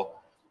 Chris Paul,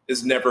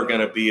 is never going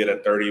to be at a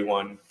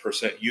 31%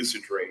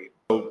 usage rate.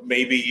 So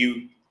maybe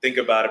you think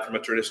about it from a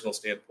traditional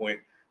standpoint.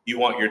 You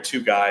want your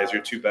two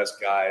best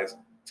guys,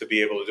 to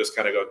be able to just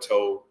kind of go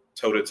toe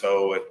to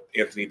toe with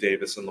Anthony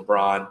Davis and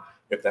LeBron,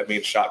 if that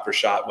means shot for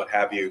shot, what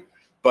have you.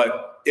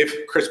 But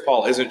if Chris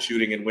Paul isn't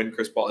shooting, and when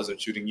Chris Paul isn't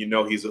shooting,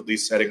 he's at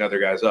least setting other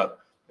guys up.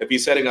 If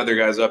he's setting other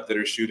guys up that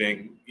are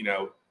shooting,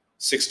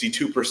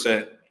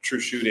 62% true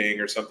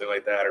shooting or something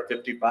like that, or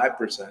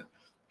 55%,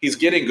 he's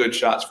getting good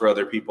shots for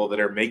other people that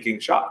are making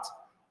shots.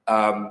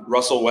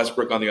 Russell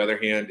Westbrook, on the other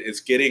hand, is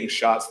getting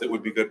shots that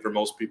would be good for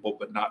most people,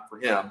 but not for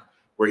him,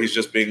 where he's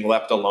just being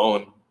left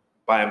alone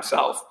by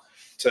himself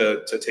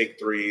to take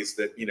threes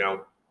that,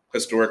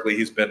 historically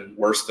he's been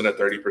worse than a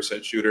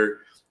 30%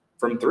 shooter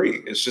from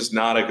three. It's just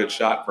not a good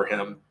shot for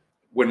him.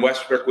 When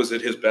Westbrook was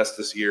at his best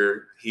this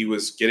year, he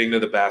was getting to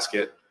the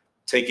basket,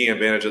 taking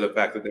advantage of the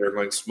fact that they were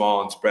going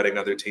small and spreading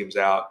other teams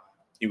out.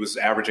 He was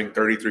averaging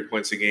 33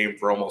 points a game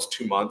for almost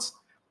 2 months.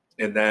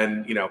 And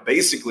then,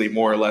 basically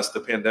more or less the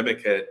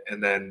pandemic hit,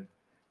 and then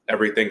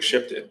everything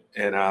shifted.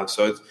 And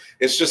so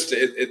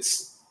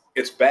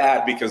it's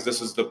bad because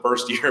this is the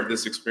first year of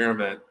this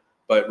experiment.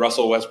 But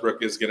Russell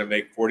Westbrook is going to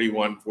make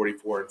 $41,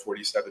 $44, and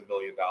 $47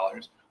 million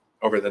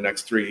over the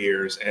next 3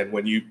 years. And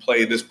when you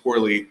play this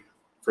poorly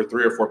for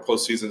 3 or 4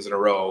 postseasons in a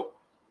row,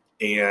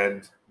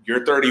 and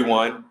you're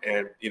 31,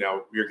 and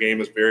your game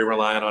is very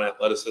reliant on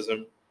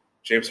athleticism.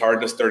 James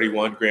Harden is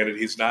 31. Granted,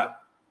 he's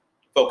not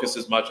focused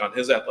as much on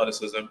his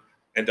athleticism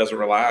and doesn't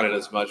rely on it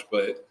as much,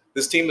 but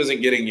this team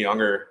isn't getting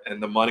younger,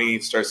 and the money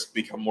starts to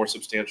become more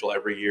substantial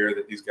every year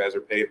that these guys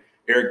are paid.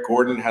 Eric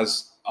Gordon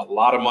has a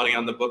lot of money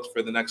on the books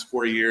for the next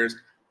 4 years,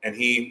 and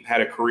he had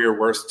a career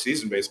worst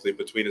season basically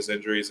between his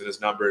injuries and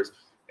his numbers,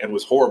 and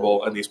was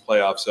horrible in these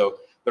playoffs. So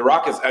the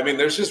Rockets, I mean,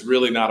 there's just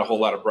really not a whole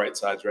lot of bright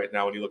sides right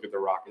now when you look at the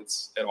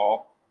Rockets at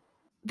all.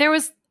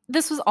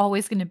 This was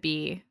always going to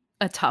be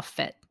a tough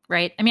fit,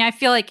 right? I mean, I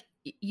feel like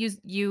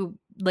you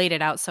laid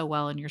it out so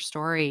well in your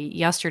story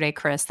yesterday,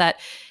 Chris, that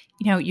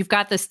you've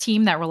got this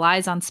team that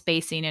relies on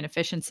spacing and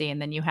efficiency, and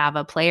then you have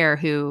a player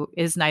who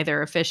is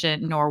neither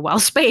efficient nor well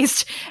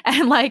spaced,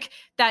 and like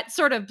that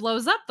sort of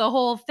blows up the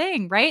whole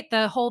thing, right?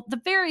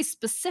 The very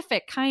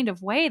specific kind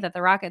of way that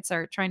the Rockets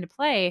are trying to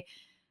play.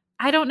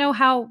 I don't know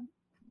how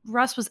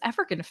Russ was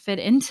ever going to fit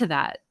into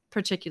that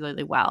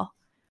particularly well.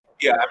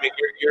 Yeah, I mean,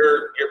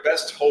 your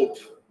best hope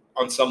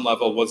on some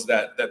level was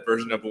that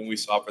version of when we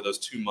saw for those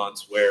 2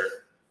 months where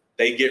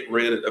they get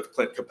rid of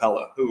Clint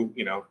Capella, who,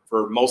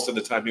 for most of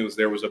the time he was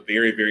there, was a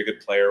very, very good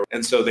player.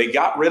 And so they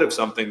got rid of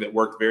something that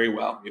worked very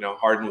well.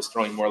 Harden was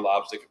throwing more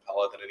lobs to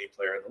Capella than any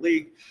player in the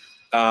league.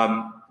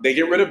 They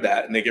get rid of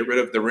that, and they get rid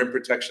of the rim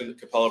protection that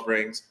Capella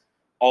brings,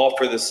 all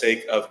for the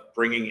sake of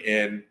bringing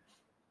in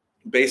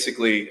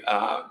basically,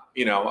 a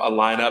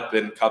lineup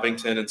in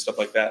Covington and stuff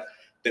like that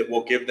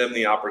will give them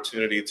the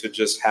opportunity to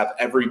just have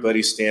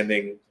everybody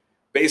standing,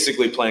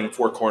 basically playing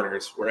four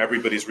corners where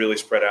everybody's really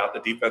spread out.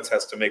 The defense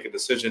has to make a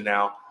decision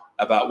now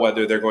about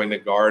whether they're going to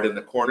guard in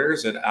the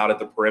corners and out at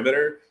the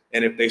perimeter.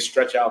 And if they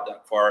stretch out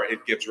that far,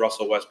 it gives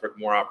Russell Westbrook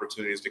more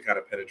opportunities to kind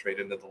of penetrate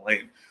into the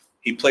lane.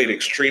 He played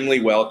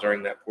extremely well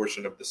during that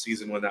portion of the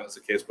season when that was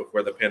the case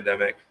before the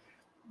pandemic.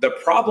 The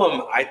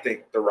problem I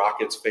think the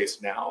Rockets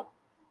face now,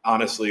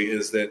 honestly,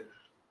 is that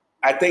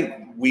I think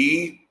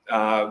we,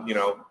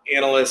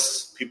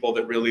 analysts, people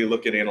that really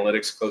look at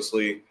analytics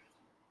closely,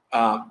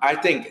 I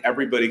think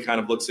everybody kind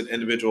of looks at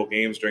individual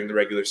games during the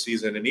regular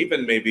season and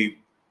even maybe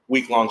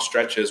week-long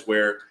stretches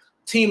where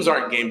teams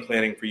aren't game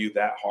planning for you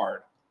that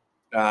hard.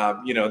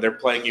 They're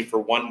playing you for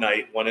one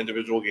night, one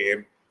individual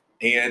game,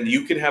 and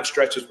you can have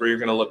stretches where you're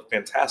going to look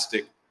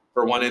fantastic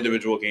for one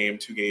individual game,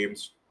 2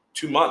 games,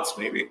 2 months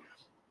maybe.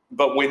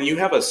 But when you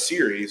have a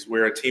series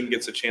where a team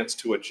gets a chance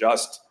to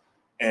adjust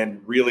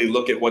and really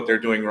look at what they're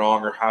doing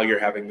wrong or how you're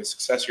having the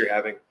success you're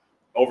having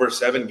over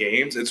 7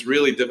 games, it's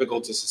really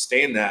difficult to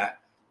sustain that.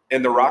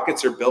 And the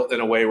Rockets are built in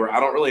a way where I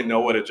don't really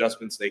know what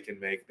adjustments they can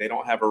make. They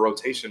don't have a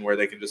rotation where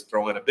they can just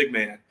throw in a big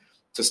man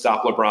to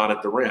stop LeBron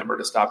at the rim or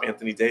to stop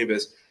Anthony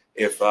Davis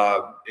if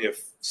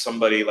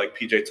somebody like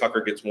PJ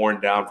Tucker gets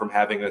worn down from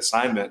having an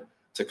assignment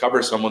to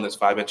cover someone that's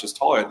 5 inches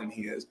taller than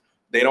he is.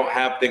 They don't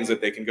have things that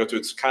they can go to.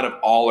 It's kind of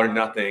all or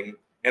nothing.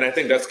 And I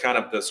think that's kind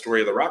of the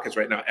story of the Rockets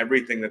right now.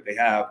 Everything that they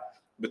have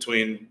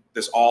between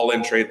this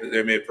all-in trade that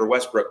they made for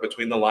Westbrook,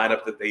 between the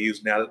lineup that they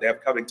use now that they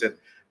have Covington,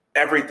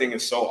 everything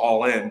is so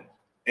all-in.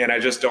 And I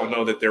just don't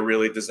know that they're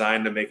really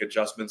designed to make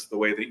adjustments the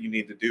way that you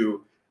need to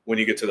do when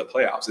you get to the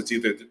playoffs. It's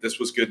either that this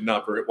was good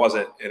enough or it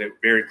wasn't, and it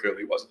very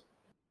clearly wasn't.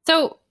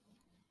 So,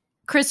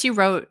 Chris, you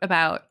wrote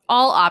about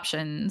all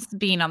options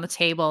being on the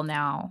table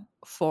now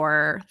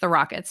for the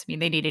Rockets. I mean,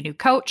 they need a new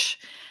coach,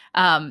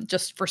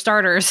 just for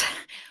starters.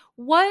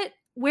 Where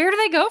do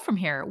they go from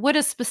here? Would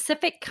a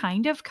specific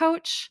kind of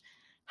coach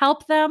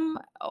help them?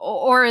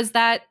 Or is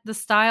that the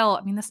style?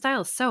 I mean, the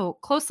style is so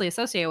closely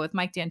associated with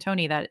Mike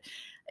D'Antoni that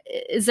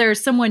is there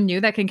someone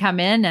new that can come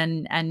in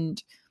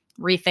and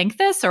rethink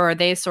this, or are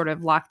they sort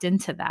of locked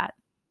into that?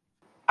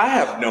 I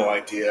have no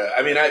idea.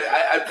 I mean,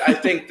 I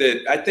think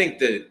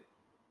that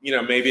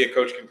maybe a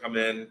coach can come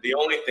in. The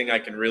only thing I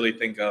can really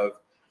think of,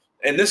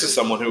 and this is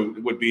someone who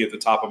would be at the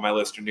top of my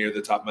list or near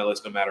the top of my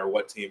list no matter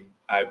what team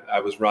I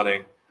was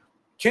running.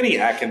 Kenny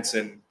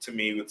Atkinson, to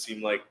me, would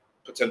seem like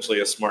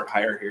potentially a smart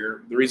hire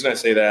here. The reason I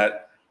say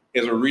that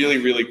is a really,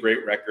 really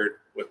great record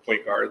with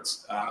point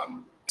guards.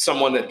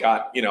 Someone that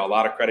got, a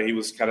lot of credit. He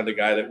was kind of the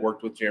guy that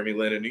worked with Jeremy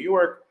Lin in New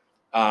York,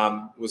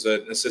 was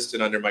an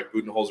assistant under Mike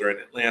Budenholzer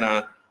in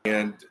Atlanta.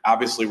 And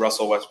obviously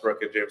Russell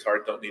Westbrook and James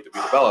Harden don't need to be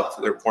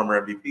developed. They're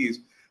former MVPs,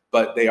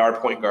 but they are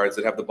point guards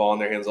that have the ball in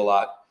their hands a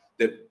lot.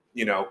 That,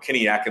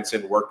 Kenny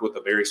Atkinson worked with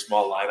a very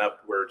small lineup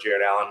where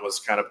Jared Allen was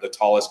kind of the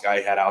tallest guy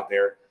he had out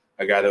there,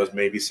 a guy that was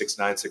maybe 6'9",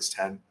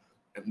 6'10".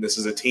 And this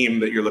is a team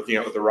that you're looking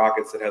at with the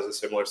Rockets that has a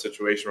similar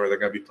situation where they're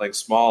going to be playing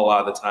small a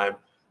lot of the time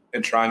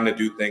and trying to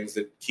do things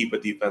that keep a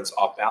defense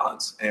off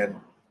balance. And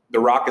the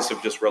Rockets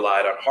have just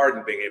relied on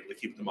Harden being able to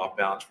keep them off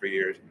balance for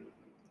years.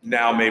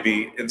 Now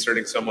maybe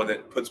inserting someone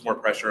that puts more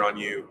pressure on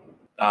you.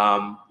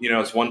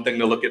 It's one thing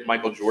to look at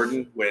Michael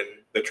Jordan when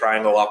the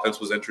triangle offense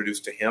was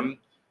introduced to him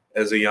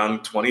as a young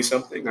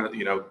 20-something,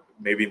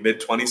 maybe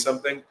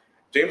mid-20-something.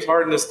 James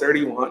Harden is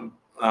 31.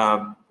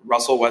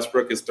 Russell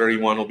Westbrook is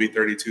 31, will be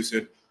 32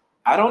 soon.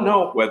 I don't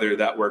know whether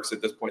that works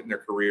at this point in their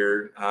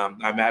career.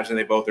 I imagine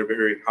they both are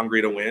very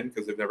hungry to win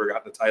because they've never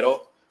gotten the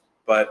title.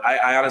 But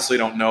I honestly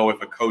don't know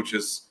if a coach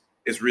is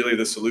really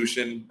the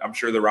solution. I'm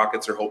sure the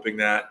Rockets are hoping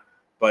that.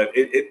 But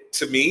it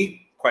to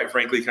me, quite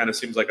frankly, kind of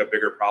seems like a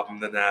bigger problem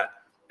than that.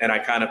 And I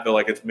kind of feel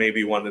like it's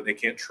maybe one that they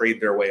can't trade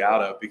their way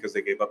out of because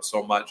they gave up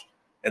so much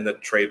in the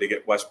trade to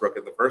get Westbrook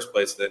in the first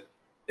place that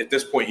at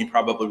this point you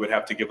probably would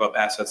have to give up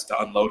assets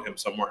to unload him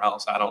somewhere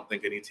else. I don't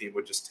think any team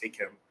would just take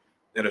him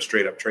in a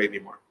straight up trade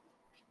anymore.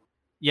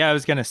 Yeah, I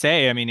was going to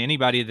say, I mean,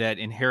 anybody that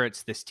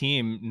inherits this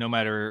team, no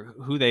matter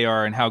who they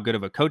are and how good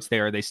of a coach they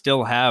are, they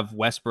still have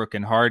Westbrook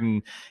and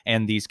Harden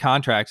and these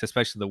contracts,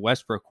 especially the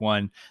Westbrook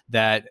one,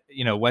 that,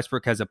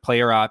 Westbrook has a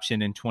player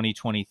option in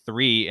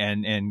 2023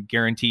 and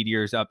guaranteed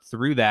years up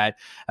through that.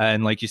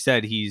 And like you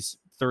said, he's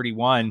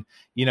 31.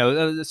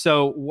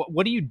 So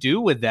what do you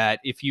do with that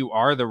if you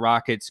are the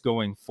Rockets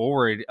going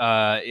forward?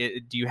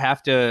 Do you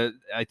have to,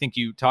 I think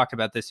you talked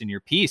about this in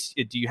your piece,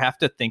 do you have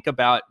to think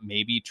about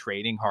maybe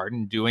trading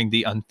Harden, doing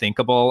the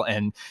unthinkable,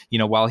 and,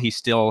 while he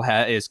still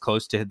is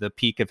close to the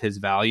peak of his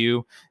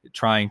value,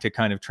 trying to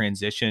kind of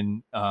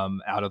transition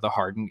out of the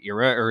Harden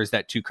era, or is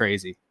that too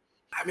crazy?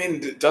 I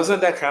mean, doesn't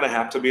that kind of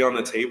have to be on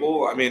the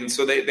table? I mean,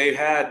 so they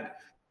had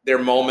their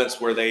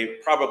moments where they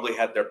probably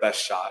had their best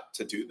shot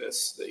to do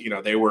this.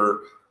 They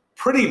were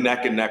pretty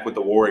neck and neck with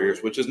the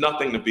Warriors, which is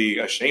nothing to be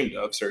ashamed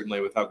of, certainly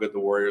with how good the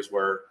Warriors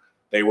were.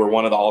 They were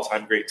one of the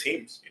all-time great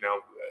teams.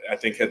 I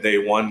think had they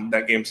won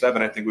that Game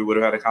 7, I think we would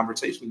have had a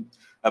conversation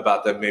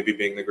about them maybe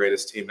being the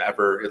greatest team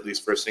ever, at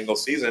least for a single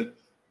season.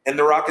 And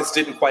the Rockets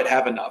didn't quite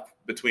have enough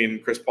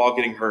between Chris Paul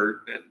getting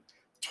hurt and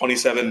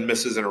 27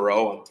 misses in a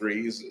row on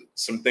threes,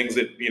 some things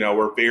that,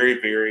 were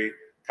very, very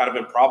kind of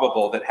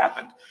improbable that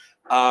happened.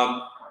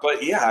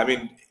 But yeah, I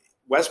mean,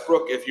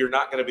 Westbrook, if you're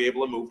not going to be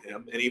able to move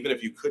him, and even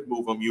if you could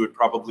move him, you would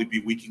probably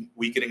be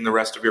weakening the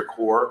rest of your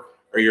core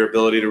or your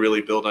ability to really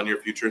build on your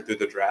future through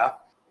the draft.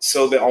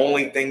 So the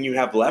only thing you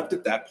have left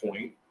at that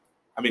point,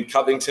 I mean,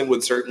 Covington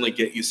would certainly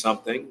get you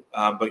something,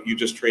 but you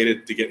just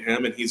traded to get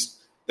him, and he's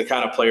the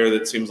kind of player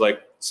that seems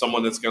like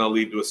someone that's going to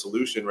lead to a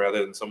solution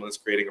rather than someone that's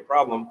creating a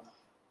problem.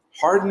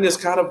 Harden is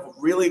kind of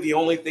really the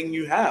only thing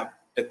you have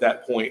at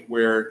that point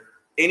where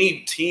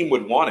any team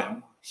would want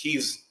him.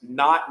 He's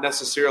not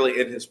necessarily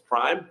in his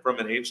prime from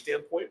an age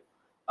standpoint,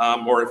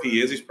 or if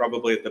he is, he's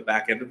probably at the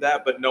back end of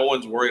that, but no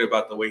one's worried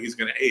about the way he's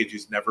going to age.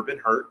 He's never been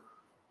hurt.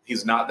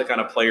 He's not the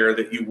kind of player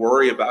that you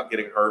worry about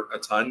getting hurt a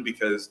ton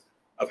because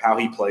of how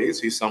he plays.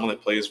 He's someone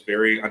that plays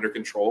very under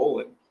control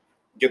and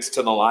gets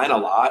to the line a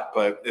lot,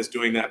 but is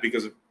doing that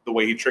because of the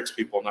way he tricks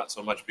people, not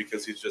so much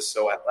because he's just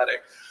so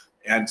athletic.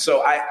 And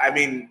so, I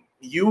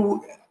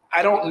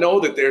don't know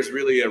that there's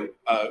really a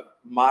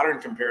modern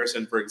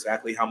comparison for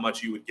exactly how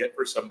much you would get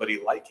for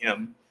somebody like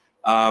him.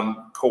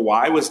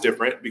 Kawhi was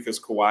different because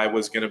Kawhi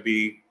was going to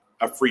be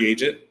a free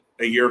agent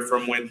a year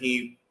from when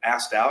he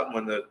asked out,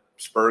 when the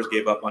Spurs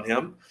gave up on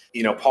him.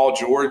 Paul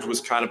George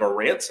was kind of a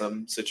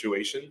ransom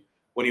situation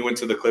when he went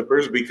to the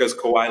Clippers because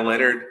Kawhi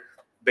Leonard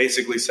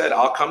basically said,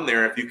 I'll come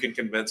there if you can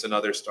convince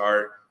another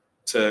star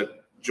to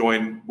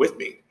join with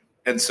me.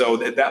 And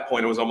so at that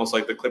point, it was almost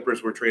like the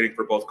Clippers were trading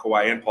for both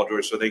Kawhi and Paul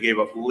George. So they gave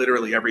up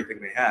literally everything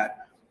they had,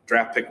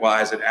 draft pick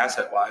wise and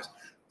asset wise.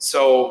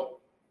 So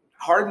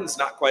Harden's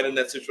not quite in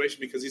that situation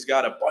because he's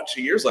got a bunch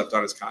of years left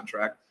on his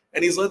contract.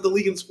 And he's led the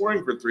league in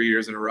scoring for 3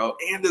 years in a row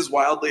and is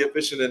wildly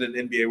efficient in an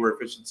NBA where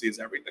efficiency is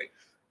everything.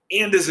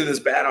 And isn't as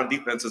bad on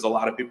defense as a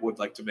lot of people would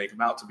like to make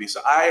him out to be.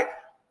 So I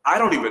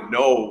don't even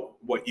know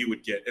what you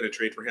would get in a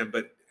trade for him.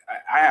 But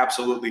I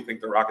absolutely think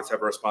the Rockets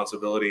have a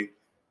responsibility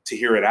to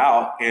hear it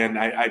out. And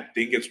I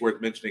think it's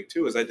worth mentioning,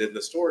 too, as I did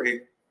the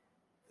story,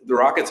 the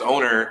Rockets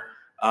owner,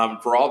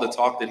 for all the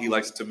talk that he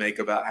likes to make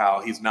about how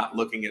he's not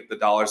looking at the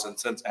dollars and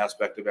cents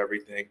aspect of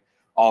everything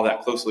all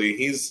that closely,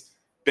 he's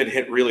been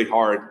hit really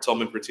hard.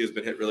 Tillman Fertitta has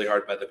been hit really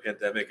hard by the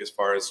pandemic as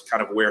far as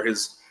kind of where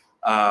his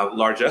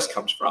largesse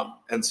comes from.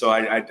 And so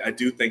I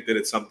do think that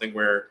it's something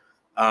where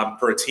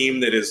for a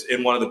team that is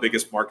in one of the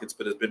biggest markets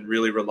but has been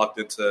really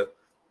reluctant to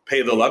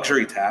pay the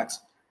luxury tax,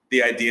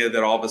 the idea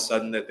that all of a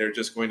sudden that they're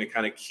just going to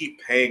kind of keep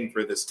paying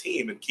for this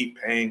team and keep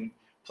paying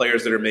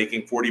players that are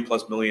making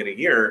 $40+ million a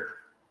year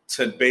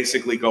to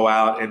basically go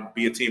out and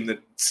be a team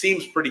that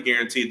seems pretty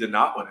guaranteed to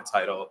not win a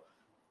title.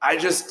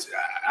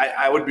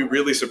 I would be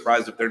really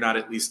surprised if they're not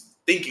at least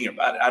thinking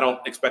about it. I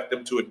don't expect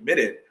them to admit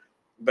it,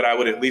 but I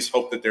would at least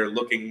hope that they're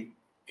looking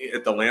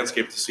at the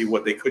landscape to see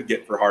what they could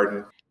get for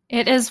Harden.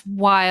 It is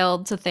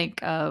wild to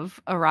think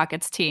of a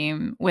Rockets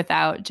team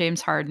without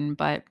James Harden,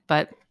 but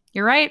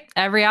you're right.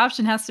 Every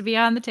option has to be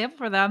on the table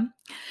for them.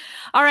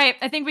 All right.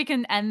 I think we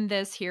can end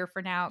this here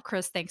for now.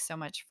 Chris, thanks so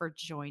much for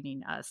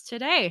joining us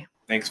today.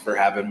 Thanks for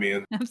having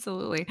me.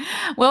 Absolutely.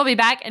 We'll be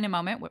back in a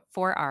moment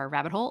for our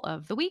rabbit hole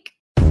of the week.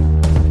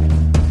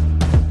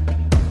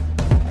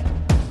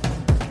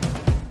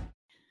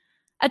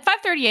 At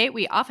 538,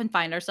 we often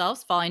find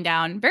ourselves falling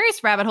down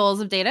various rabbit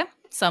holes of data.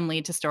 Some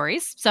lead to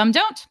stories, some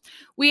don't.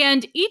 We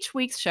end each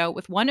week's show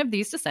with one of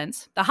these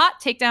descents, the Hot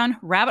Takedown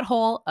rabbit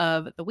hole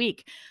of the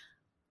week.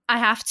 I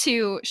have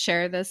to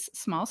share this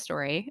small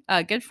story.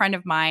 A good friend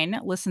of mine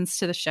listens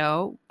to the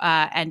show,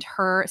 and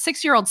her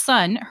 6-year-old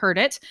son heard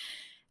it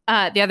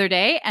the other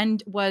day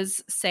and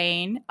was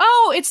saying,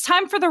 "Oh, it's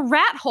time for the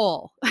rat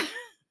hole."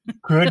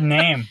 Good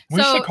name.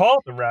 We should call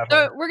it the rat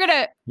hole. We're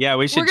gonna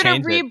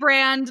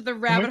rebrand the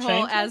rabbit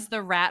hole as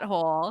the rat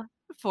hole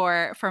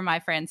for my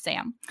friend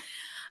Sam.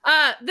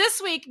 This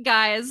week,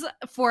 guys,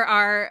 for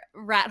our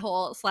rat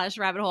hole /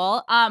 rabbit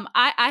hole,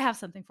 I have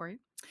something for you.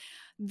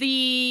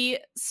 The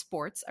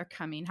sports are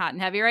coming hot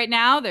and heavy right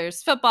now.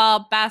 There's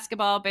football,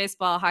 basketball,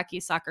 baseball, hockey,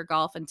 soccer,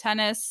 golf, and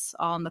tennis,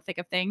 all in the thick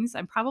of things.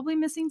 I'm probably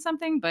missing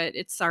something, but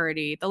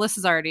the list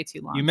is already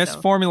too long. You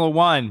missed Formula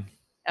One.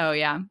 Oh,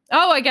 yeah.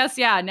 Oh, I guess,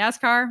 yeah.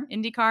 NASCAR,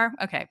 IndyCar.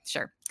 Okay,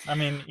 sure. I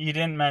mean, you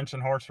didn't mention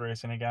horse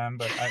racing again,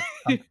 but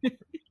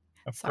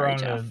I've Sorry, thrown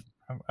Jeff.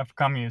 I've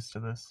come used to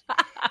this.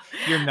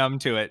 You're numb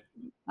to it.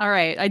 All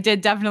right. I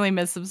did definitely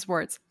miss some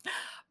sports.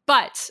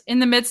 But in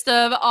the midst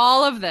of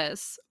all of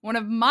this, one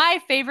of my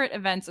favorite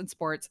events in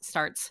sports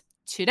starts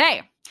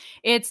today.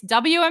 It's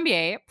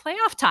WNBA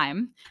playoff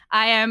time.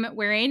 I am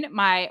wearing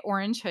my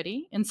orange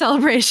hoodie in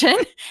celebration,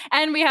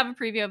 and we have a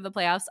preview of the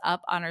playoffs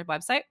up on our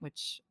website,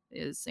 which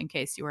is, in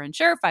case you were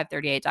unsure,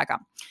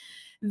 538.com.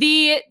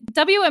 The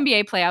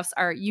WNBA playoffs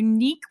are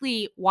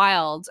uniquely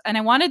wild, and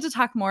I wanted to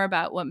talk more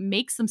about what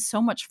makes them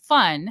so much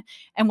fun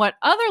and what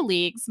other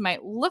leagues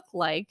might look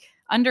like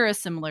under a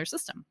similar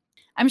system.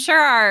 I'm sure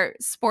our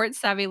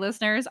sports-savvy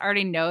listeners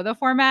already know the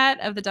format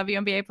of the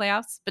WNBA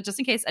playoffs, but just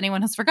in case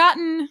anyone has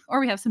forgotten or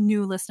we have some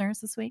new listeners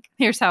this week,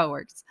 here's how it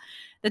works.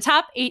 The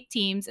top 8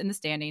 teams in the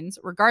standings,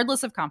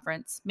 regardless of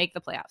conference, make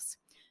the playoffs.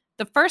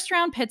 The first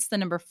round pits the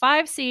number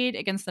 5 seed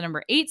against the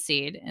number 8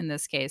 seed, in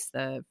this case,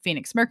 the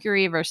Phoenix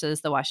Mercury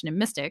versus the Washington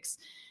Mystics,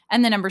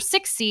 and the number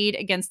 6 seed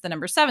against the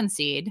number 7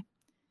 seed,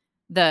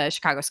 the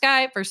Chicago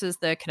Sky versus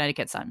the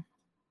Connecticut Sun.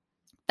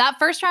 That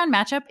first round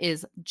matchup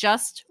is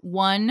just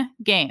one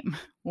game.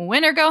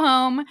 Win or go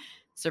home,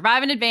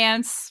 survive in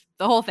advance,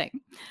 the whole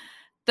thing.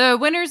 The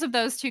winners of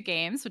those 2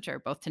 games, which are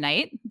both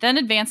tonight, then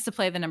advance to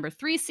play the number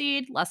 3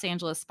 seed, Los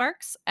Angeles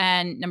Sparks,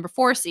 and number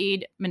 4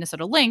 seed,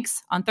 Minnesota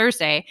Lynx, on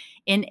Thursday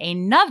in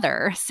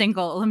another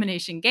single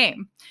elimination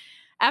game.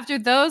 After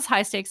those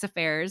high-stakes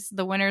affairs,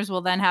 the winners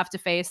will then have to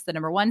face the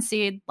number 1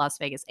 seed, Las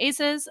Vegas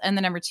Aces, and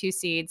the number 2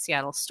 seed,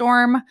 Seattle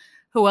Storm,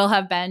 who will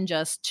have been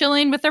just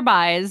chilling with their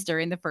byes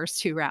during the first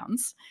 2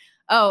 rounds.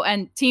 Oh,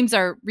 and teams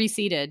are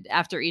reseeded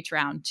after each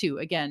round to,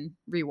 again,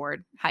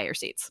 reward higher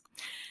seeds.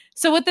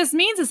 So what this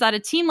means is that a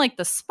team like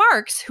the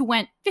Sparks, who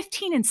went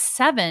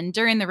 15-7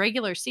 during the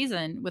regular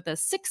season with a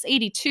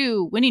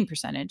 .682 winning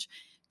percentage,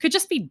 could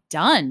just be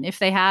done if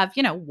they have,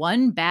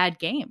 one bad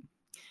game.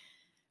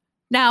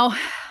 Now,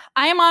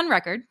 I am on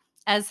record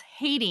as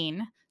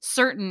hating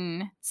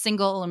certain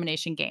single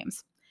elimination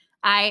games.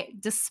 I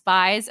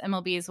despise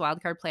MLB's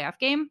wildcard playoff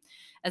game,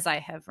 as I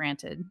have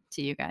ranted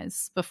to you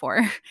guys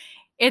before.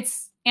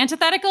 It's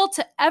antithetical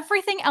to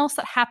everything else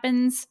that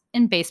happens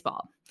in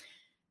baseball.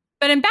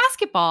 But in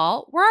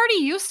basketball, we're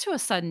already used to a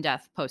sudden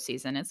death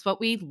postseason. It's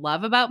what we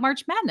love about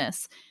March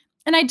Madness.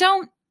 And I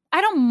don't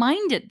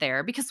mind it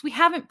there because we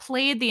haven't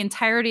played the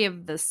entirety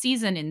of the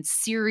season in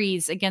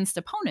series against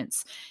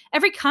opponents.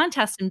 Every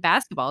contest in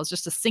basketball is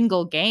just a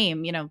single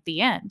game,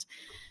 the end.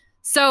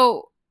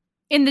 So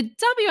in the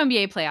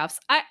WNBA playoffs,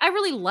 I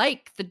really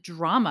like the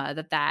drama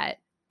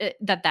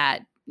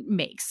that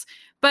makes.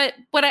 But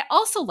what I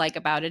also like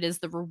about it is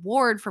the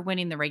reward for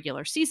winning the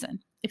regular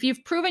season. If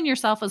you've proven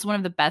yourself as one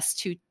of the best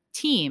 2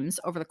 teams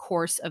over the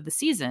course of the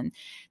season,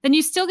 then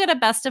you still get a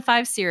best of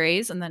 5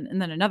 series and then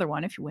another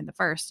one if you win the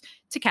first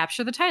to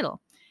capture the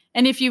title.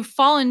 And if you've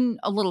fallen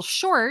a little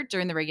short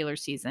during the regular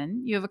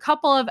season, you have a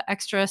couple of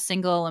extra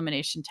single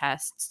elimination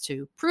tests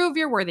to prove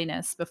your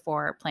worthiness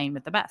before playing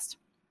with the best.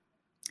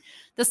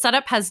 The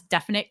setup has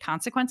definite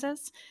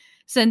consequences.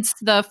 Since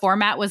the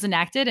format was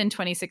enacted in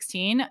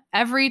 2016,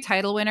 every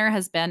title winner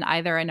has been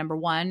either a number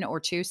 1 or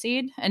 2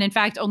 seed. And in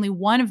fact, only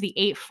one of the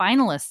 8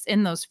 finalists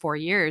in those 4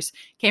 years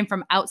came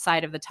from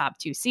outside of the top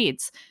 2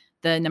 seeds,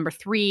 the number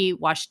 3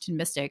 Washington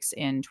Mystics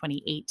in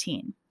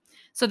 2018.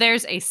 So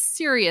there's a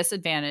serious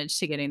advantage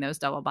to getting those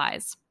double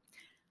buys.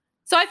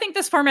 So I think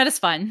this format is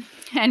fun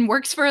and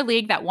works for a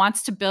league that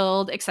wants to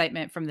build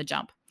excitement from the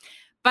jump.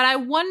 But I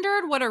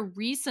wondered what a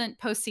recent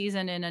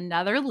postseason in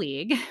another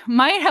league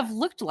might have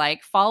looked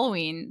like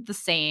following the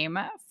same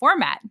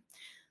format.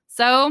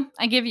 So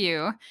I give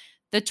you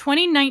the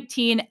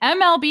 2019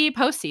 MLB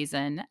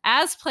postseason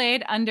as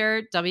played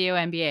under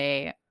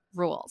WNBA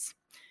rules.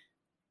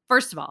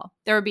 First of all,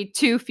 there would be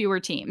 2 fewer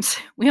teams.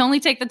 We only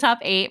take the top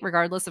 8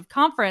 regardless of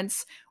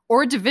conference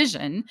or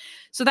division.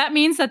 So that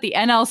means that the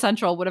NL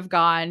Central would have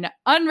gone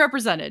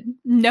unrepresented.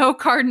 No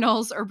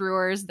Cardinals or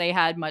Brewers. They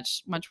had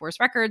much, much worse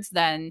records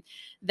than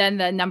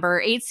the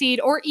number 8 seed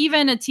or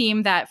even a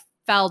team that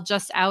fell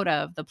just out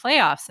of the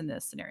playoffs in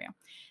this scenario.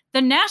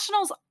 The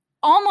Nationals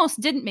almost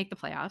didn't make the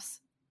playoffs.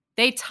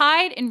 They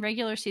tied in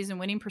regular season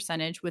winning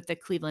percentage with the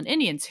Cleveland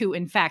Indians, who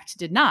in fact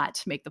did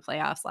not make the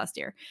playoffs last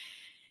year.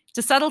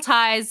 To settle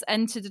ties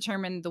and to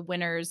determine the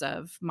winners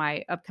of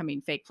my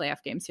upcoming fake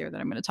playoff games here that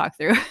I'm going to talk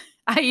through,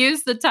 I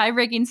used the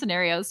tie-breaking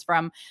scenarios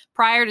from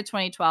prior to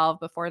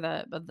 2012 before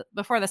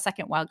the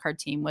second wildcard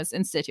team was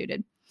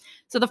instituted.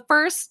 So the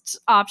first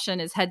option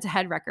is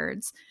head-to-head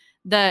records.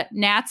 The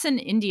Nats and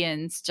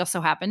Indians just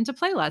so happened to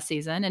play last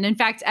season. And in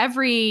fact,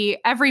 every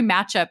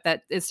matchup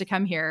that is to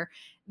come here,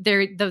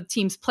 the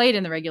teams played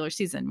in the regular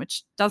season,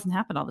 which doesn't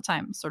happen all the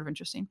time. It's sort of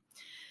interesting.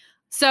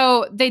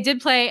 So they did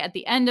play at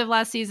the end of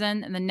last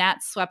season, and the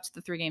Nats swept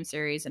the 3-game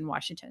series in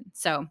Washington.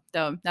 So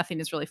though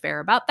nothing is really fair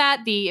about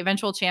that, the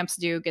eventual champs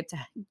do get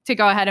to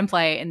go ahead and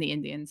play, and the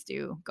Indians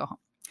do go home.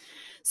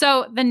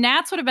 So the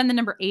Nats would have been the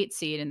number 8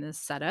 seed in this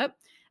setup,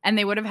 and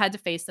they would have had to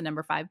face the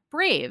number 5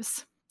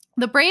 Braves.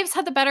 The Braves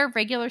had the better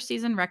regular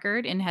season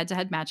record in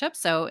head-to-head matchups,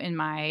 so in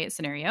my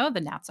scenario,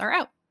 the Nats are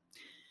out.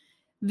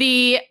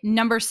 The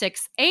number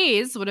 6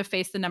 A's would have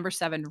faced the number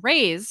 7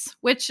 Rays,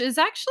 which is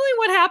actually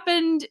what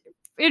happened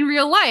in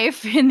real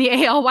life in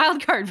the AL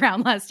wildcard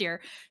round last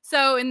year.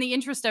 So in the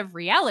interest of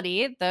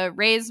reality, the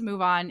Rays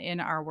move on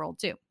in our world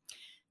too.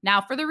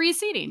 Now for the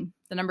reseeding.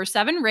 The number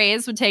 7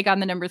 Rays would take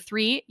on the number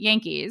 3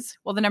 Yankees,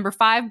 while the number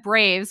 5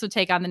 Braves would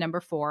take on the number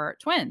 4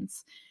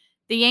 Twins.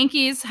 The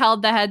Yankees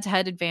held the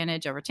head-to-head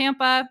advantage over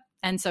Tampa,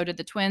 and so did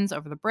the Twins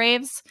over the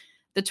Braves.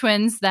 The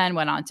Twins then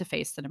went on to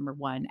face the number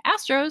 1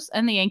 Astros,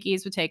 and the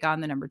Yankees would take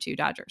on the number 2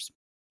 Dodgers.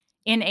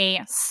 In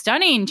a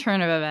stunning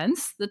turn of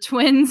events, the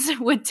Twins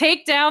would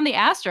take down the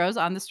Astros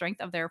on the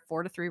strength of their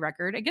 4-3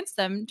 record against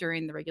them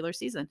during the regular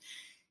season.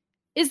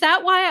 Is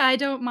that why I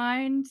don't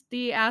mind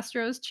the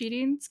Astros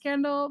cheating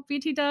scandal,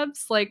 BT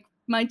Dubs? Like,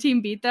 my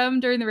team beat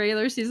them during the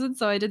regular season,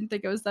 so I didn't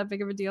think it was that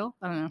big of a deal.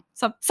 I don't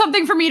know.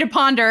 Something for me to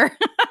ponder.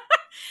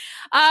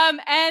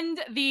 And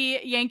the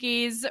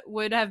Yankees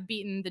would have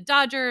beaten the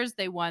Dodgers.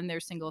 They won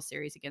their single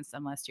series against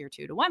them last year,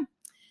 2-1.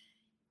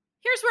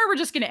 Here's where we're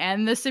just going to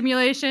end the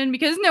simulation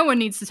because no one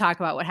needs to talk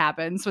about what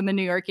happens when the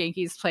New York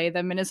Yankees play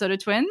the Minnesota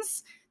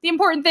Twins. The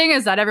important thing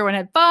is that everyone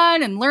had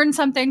fun and learned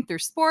something through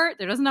sport.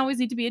 There doesn't always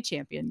need to be a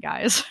champion,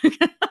 guys.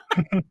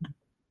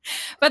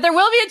 But there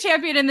will be a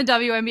champion in the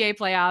WNBA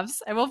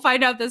playoffs, and we'll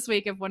find out this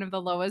week if one of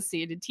the lowest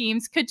seeded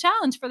teams could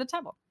challenge for the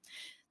title.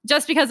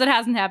 Just because it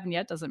hasn't happened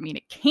yet doesn't mean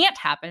it can't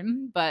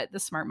happen, but the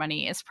smart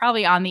money is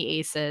probably on the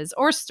Aces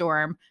or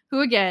Storm,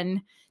 who,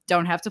 again,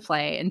 don't have to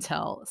play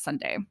until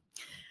Sunday.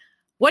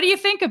 What do you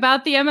think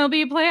about the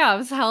MLB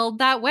playoffs held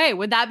that way?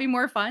 Would that be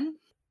more fun?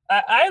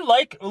 I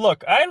like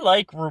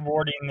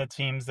rewarding the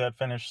teams that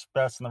finish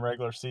best in the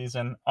regular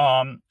season.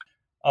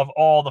 Of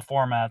all the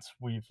formats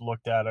we've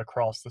looked at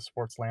across the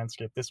sports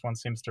landscape, this one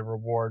seems to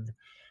reward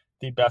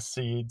the best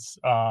seeds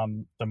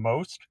the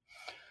most.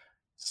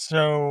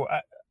 So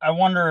I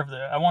wonder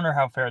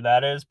how fair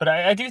that is, but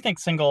I do think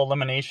single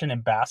elimination in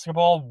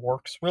basketball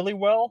works really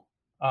well.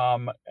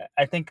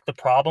 I think the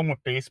problem with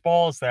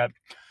baseball is that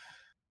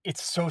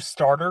it's so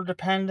starter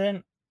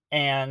dependent,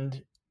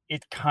 and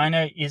it kind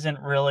of isn't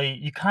really.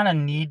 You kind of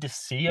need to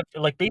see it.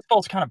 Like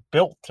baseball's kind of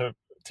built to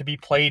be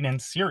played in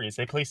series.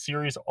 They play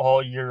series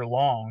all year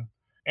long,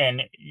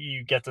 and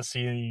you get to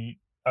see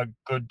a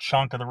good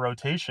chunk of the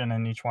rotation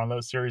in each one of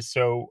those series.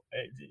 So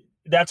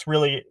that's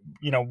really,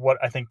 what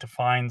I think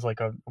defines like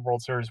a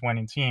World Series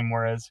winning team.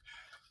 Whereas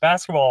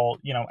basketball,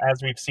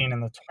 as we've seen in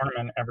the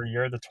tournament every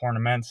year, the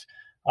tournaments,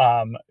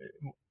 one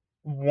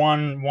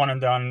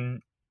and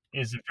done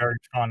is very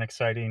fun,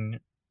 exciting,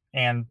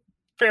 and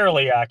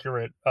fairly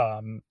accurate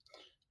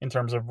in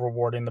terms of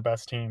rewarding the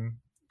best team.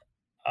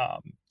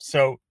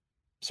 So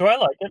I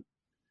like it,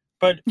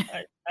 but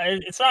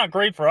it's not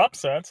great for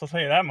upsets. I'll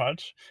tell you that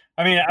much.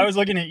 I mean, I was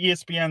looking at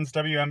ESPN's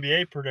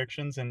WNBA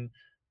predictions, and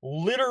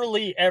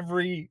literally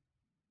every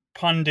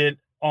pundit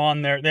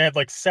on there, they had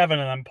like 7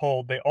 of them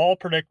polled. They all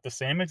predict the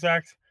same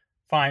exact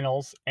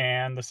finals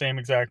and the same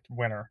exact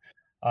winner.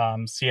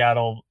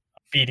 Seattle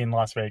beating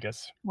Las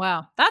Vegas.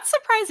 Wow, that's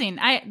surprising.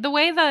 The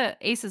way the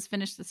Aces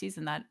finished the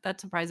season, that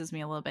surprises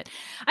me a little bit.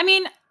 I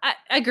mean, I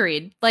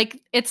agreed.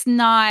 Like, it's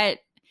not.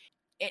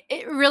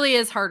 It really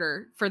is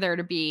harder for there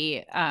to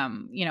be,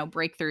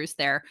 breakthroughs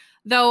there.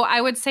 Though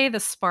I would say the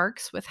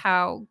Sparks, with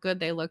how good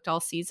they looked all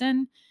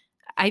season,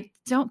 I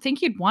don't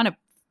think you'd want to.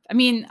 I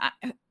mean,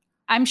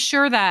 I'm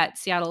sure that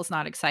Seattle is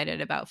not excited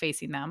about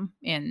facing them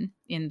in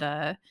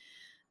the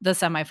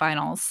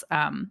semifinals,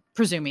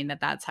 presuming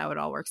that that's how it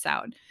all works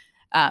out.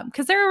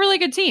 Because they're a really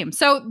good team.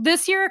 So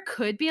this year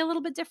could be a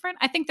little bit different.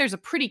 I think there's a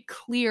pretty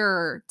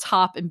clear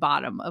top and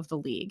bottom of the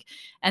league.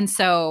 And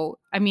so,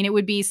 I mean, it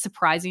would be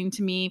surprising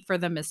to me for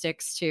the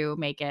Mystics to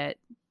make it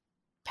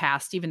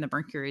past even the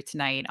Mercury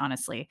tonight,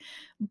 honestly.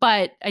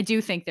 But I do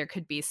think there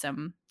could be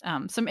some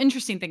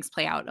interesting things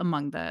play out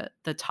among the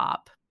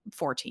top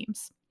 4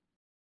 teams.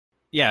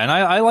 Yeah, and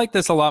I like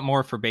this a lot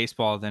more for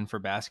baseball than for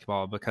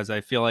basketball, because I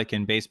feel like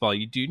in baseball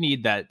you do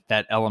need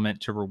that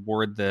element to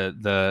reward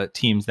the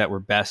teams that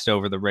were best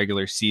over the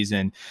regular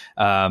season,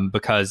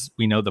 because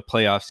we know the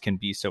playoffs can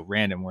be so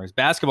random, whereas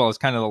basketball is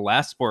kind of the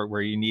last sport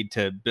where you need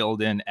to build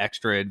in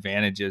extra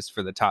advantages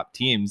for the top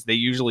teams. They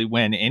usually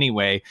win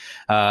anyway,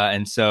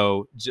 and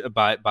so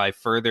by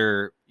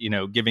further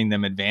giving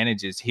them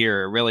advantages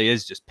here, it really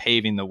is just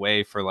paving the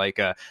way for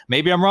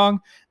maybe I'm wrong,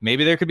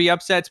 maybe there could be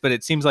upsets, but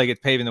it seems like it's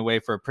paving the way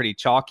for a pretty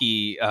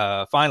chalky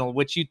final,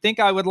 which you'd think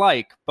I would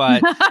like,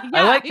 but yeah,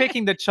 I like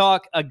picking the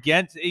chalk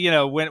against,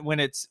 when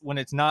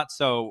it's not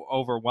so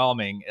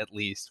overwhelming, at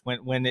least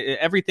when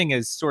everything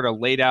is sort of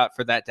laid out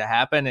for that to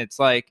happen. It's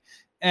like,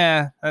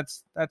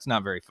 that's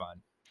not very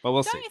fun. But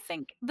we'll see. Don't you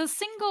think the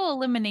single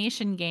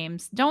elimination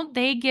games, don't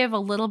they give a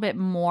little bit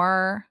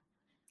more?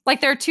 Like,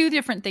 there are 2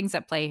 different things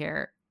at play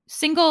here.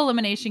 Single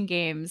elimination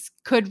games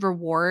could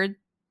reward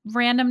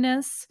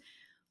randomness,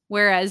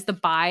 whereas the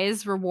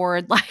buys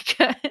reward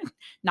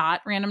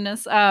not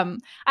randomness.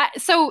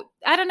 So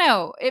I don't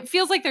know. It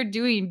feels like they're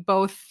doing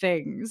both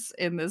things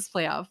in this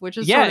playoff, which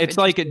is it's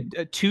like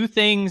 2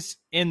 things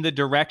in the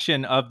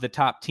direction of the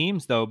top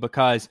teams, though,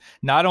 because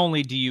not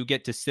only do you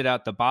get to sit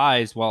out the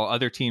buys while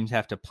other teams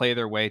have to play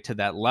their way to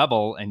that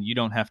level and you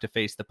don't have to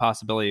face the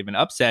possibility of an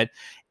upset,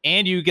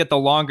 and you get the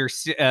larger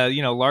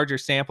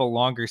sample,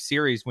 longer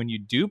series when you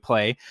do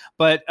play.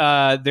 But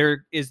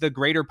there is the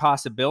greater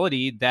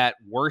possibility that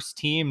worse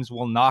teams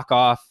will knock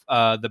off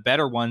the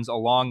better ones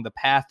along the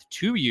path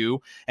to you.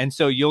 And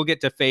so you'll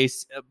get to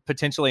face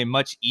potentially a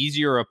much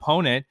easier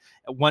opponent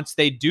once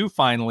they do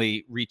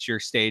finally reach your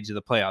stage of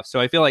the playoffs. So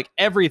I feel like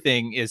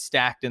everything is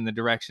stacked in the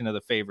direction of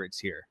the favorites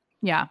here.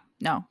 Yeah,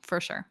 no, for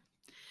sure.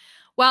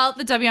 Well,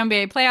 the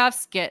WNBA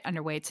playoffs get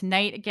underway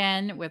tonight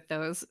again with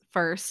those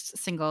first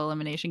single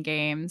elimination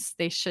games.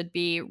 They should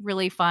be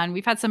really fun.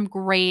 We've had some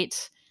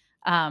great,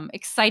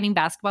 exciting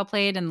basketball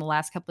played in the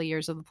last couple of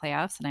years of the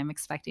playoffs, and I'm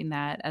expecting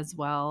that as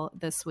well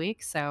this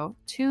week. So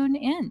tune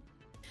in.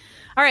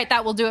 All right,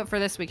 that will do it for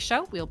this week's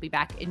show. We'll be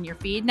back in your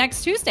feed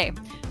next Tuesday.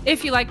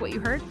 If you like what you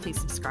heard, please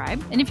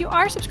subscribe. And if you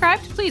are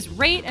subscribed, please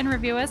rate and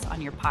review us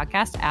on your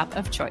podcast app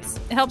of choice.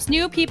 It helps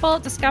new people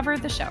discover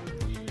the show.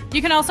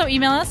 You can also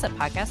email us at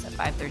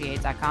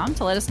podcast@538.com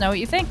to let us know what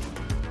you think.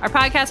 Our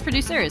podcast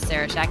producer is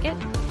Sarah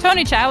Shackett.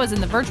 Tony Chow is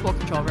in the virtual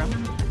control room.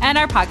 And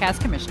our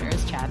podcast commissioner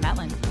is Chad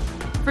Matlin.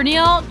 For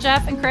Neil,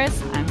 Jeff, and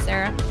Chris, I'm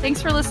Sarah.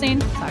 Thanks for listening.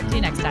 Talk to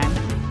you next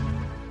time.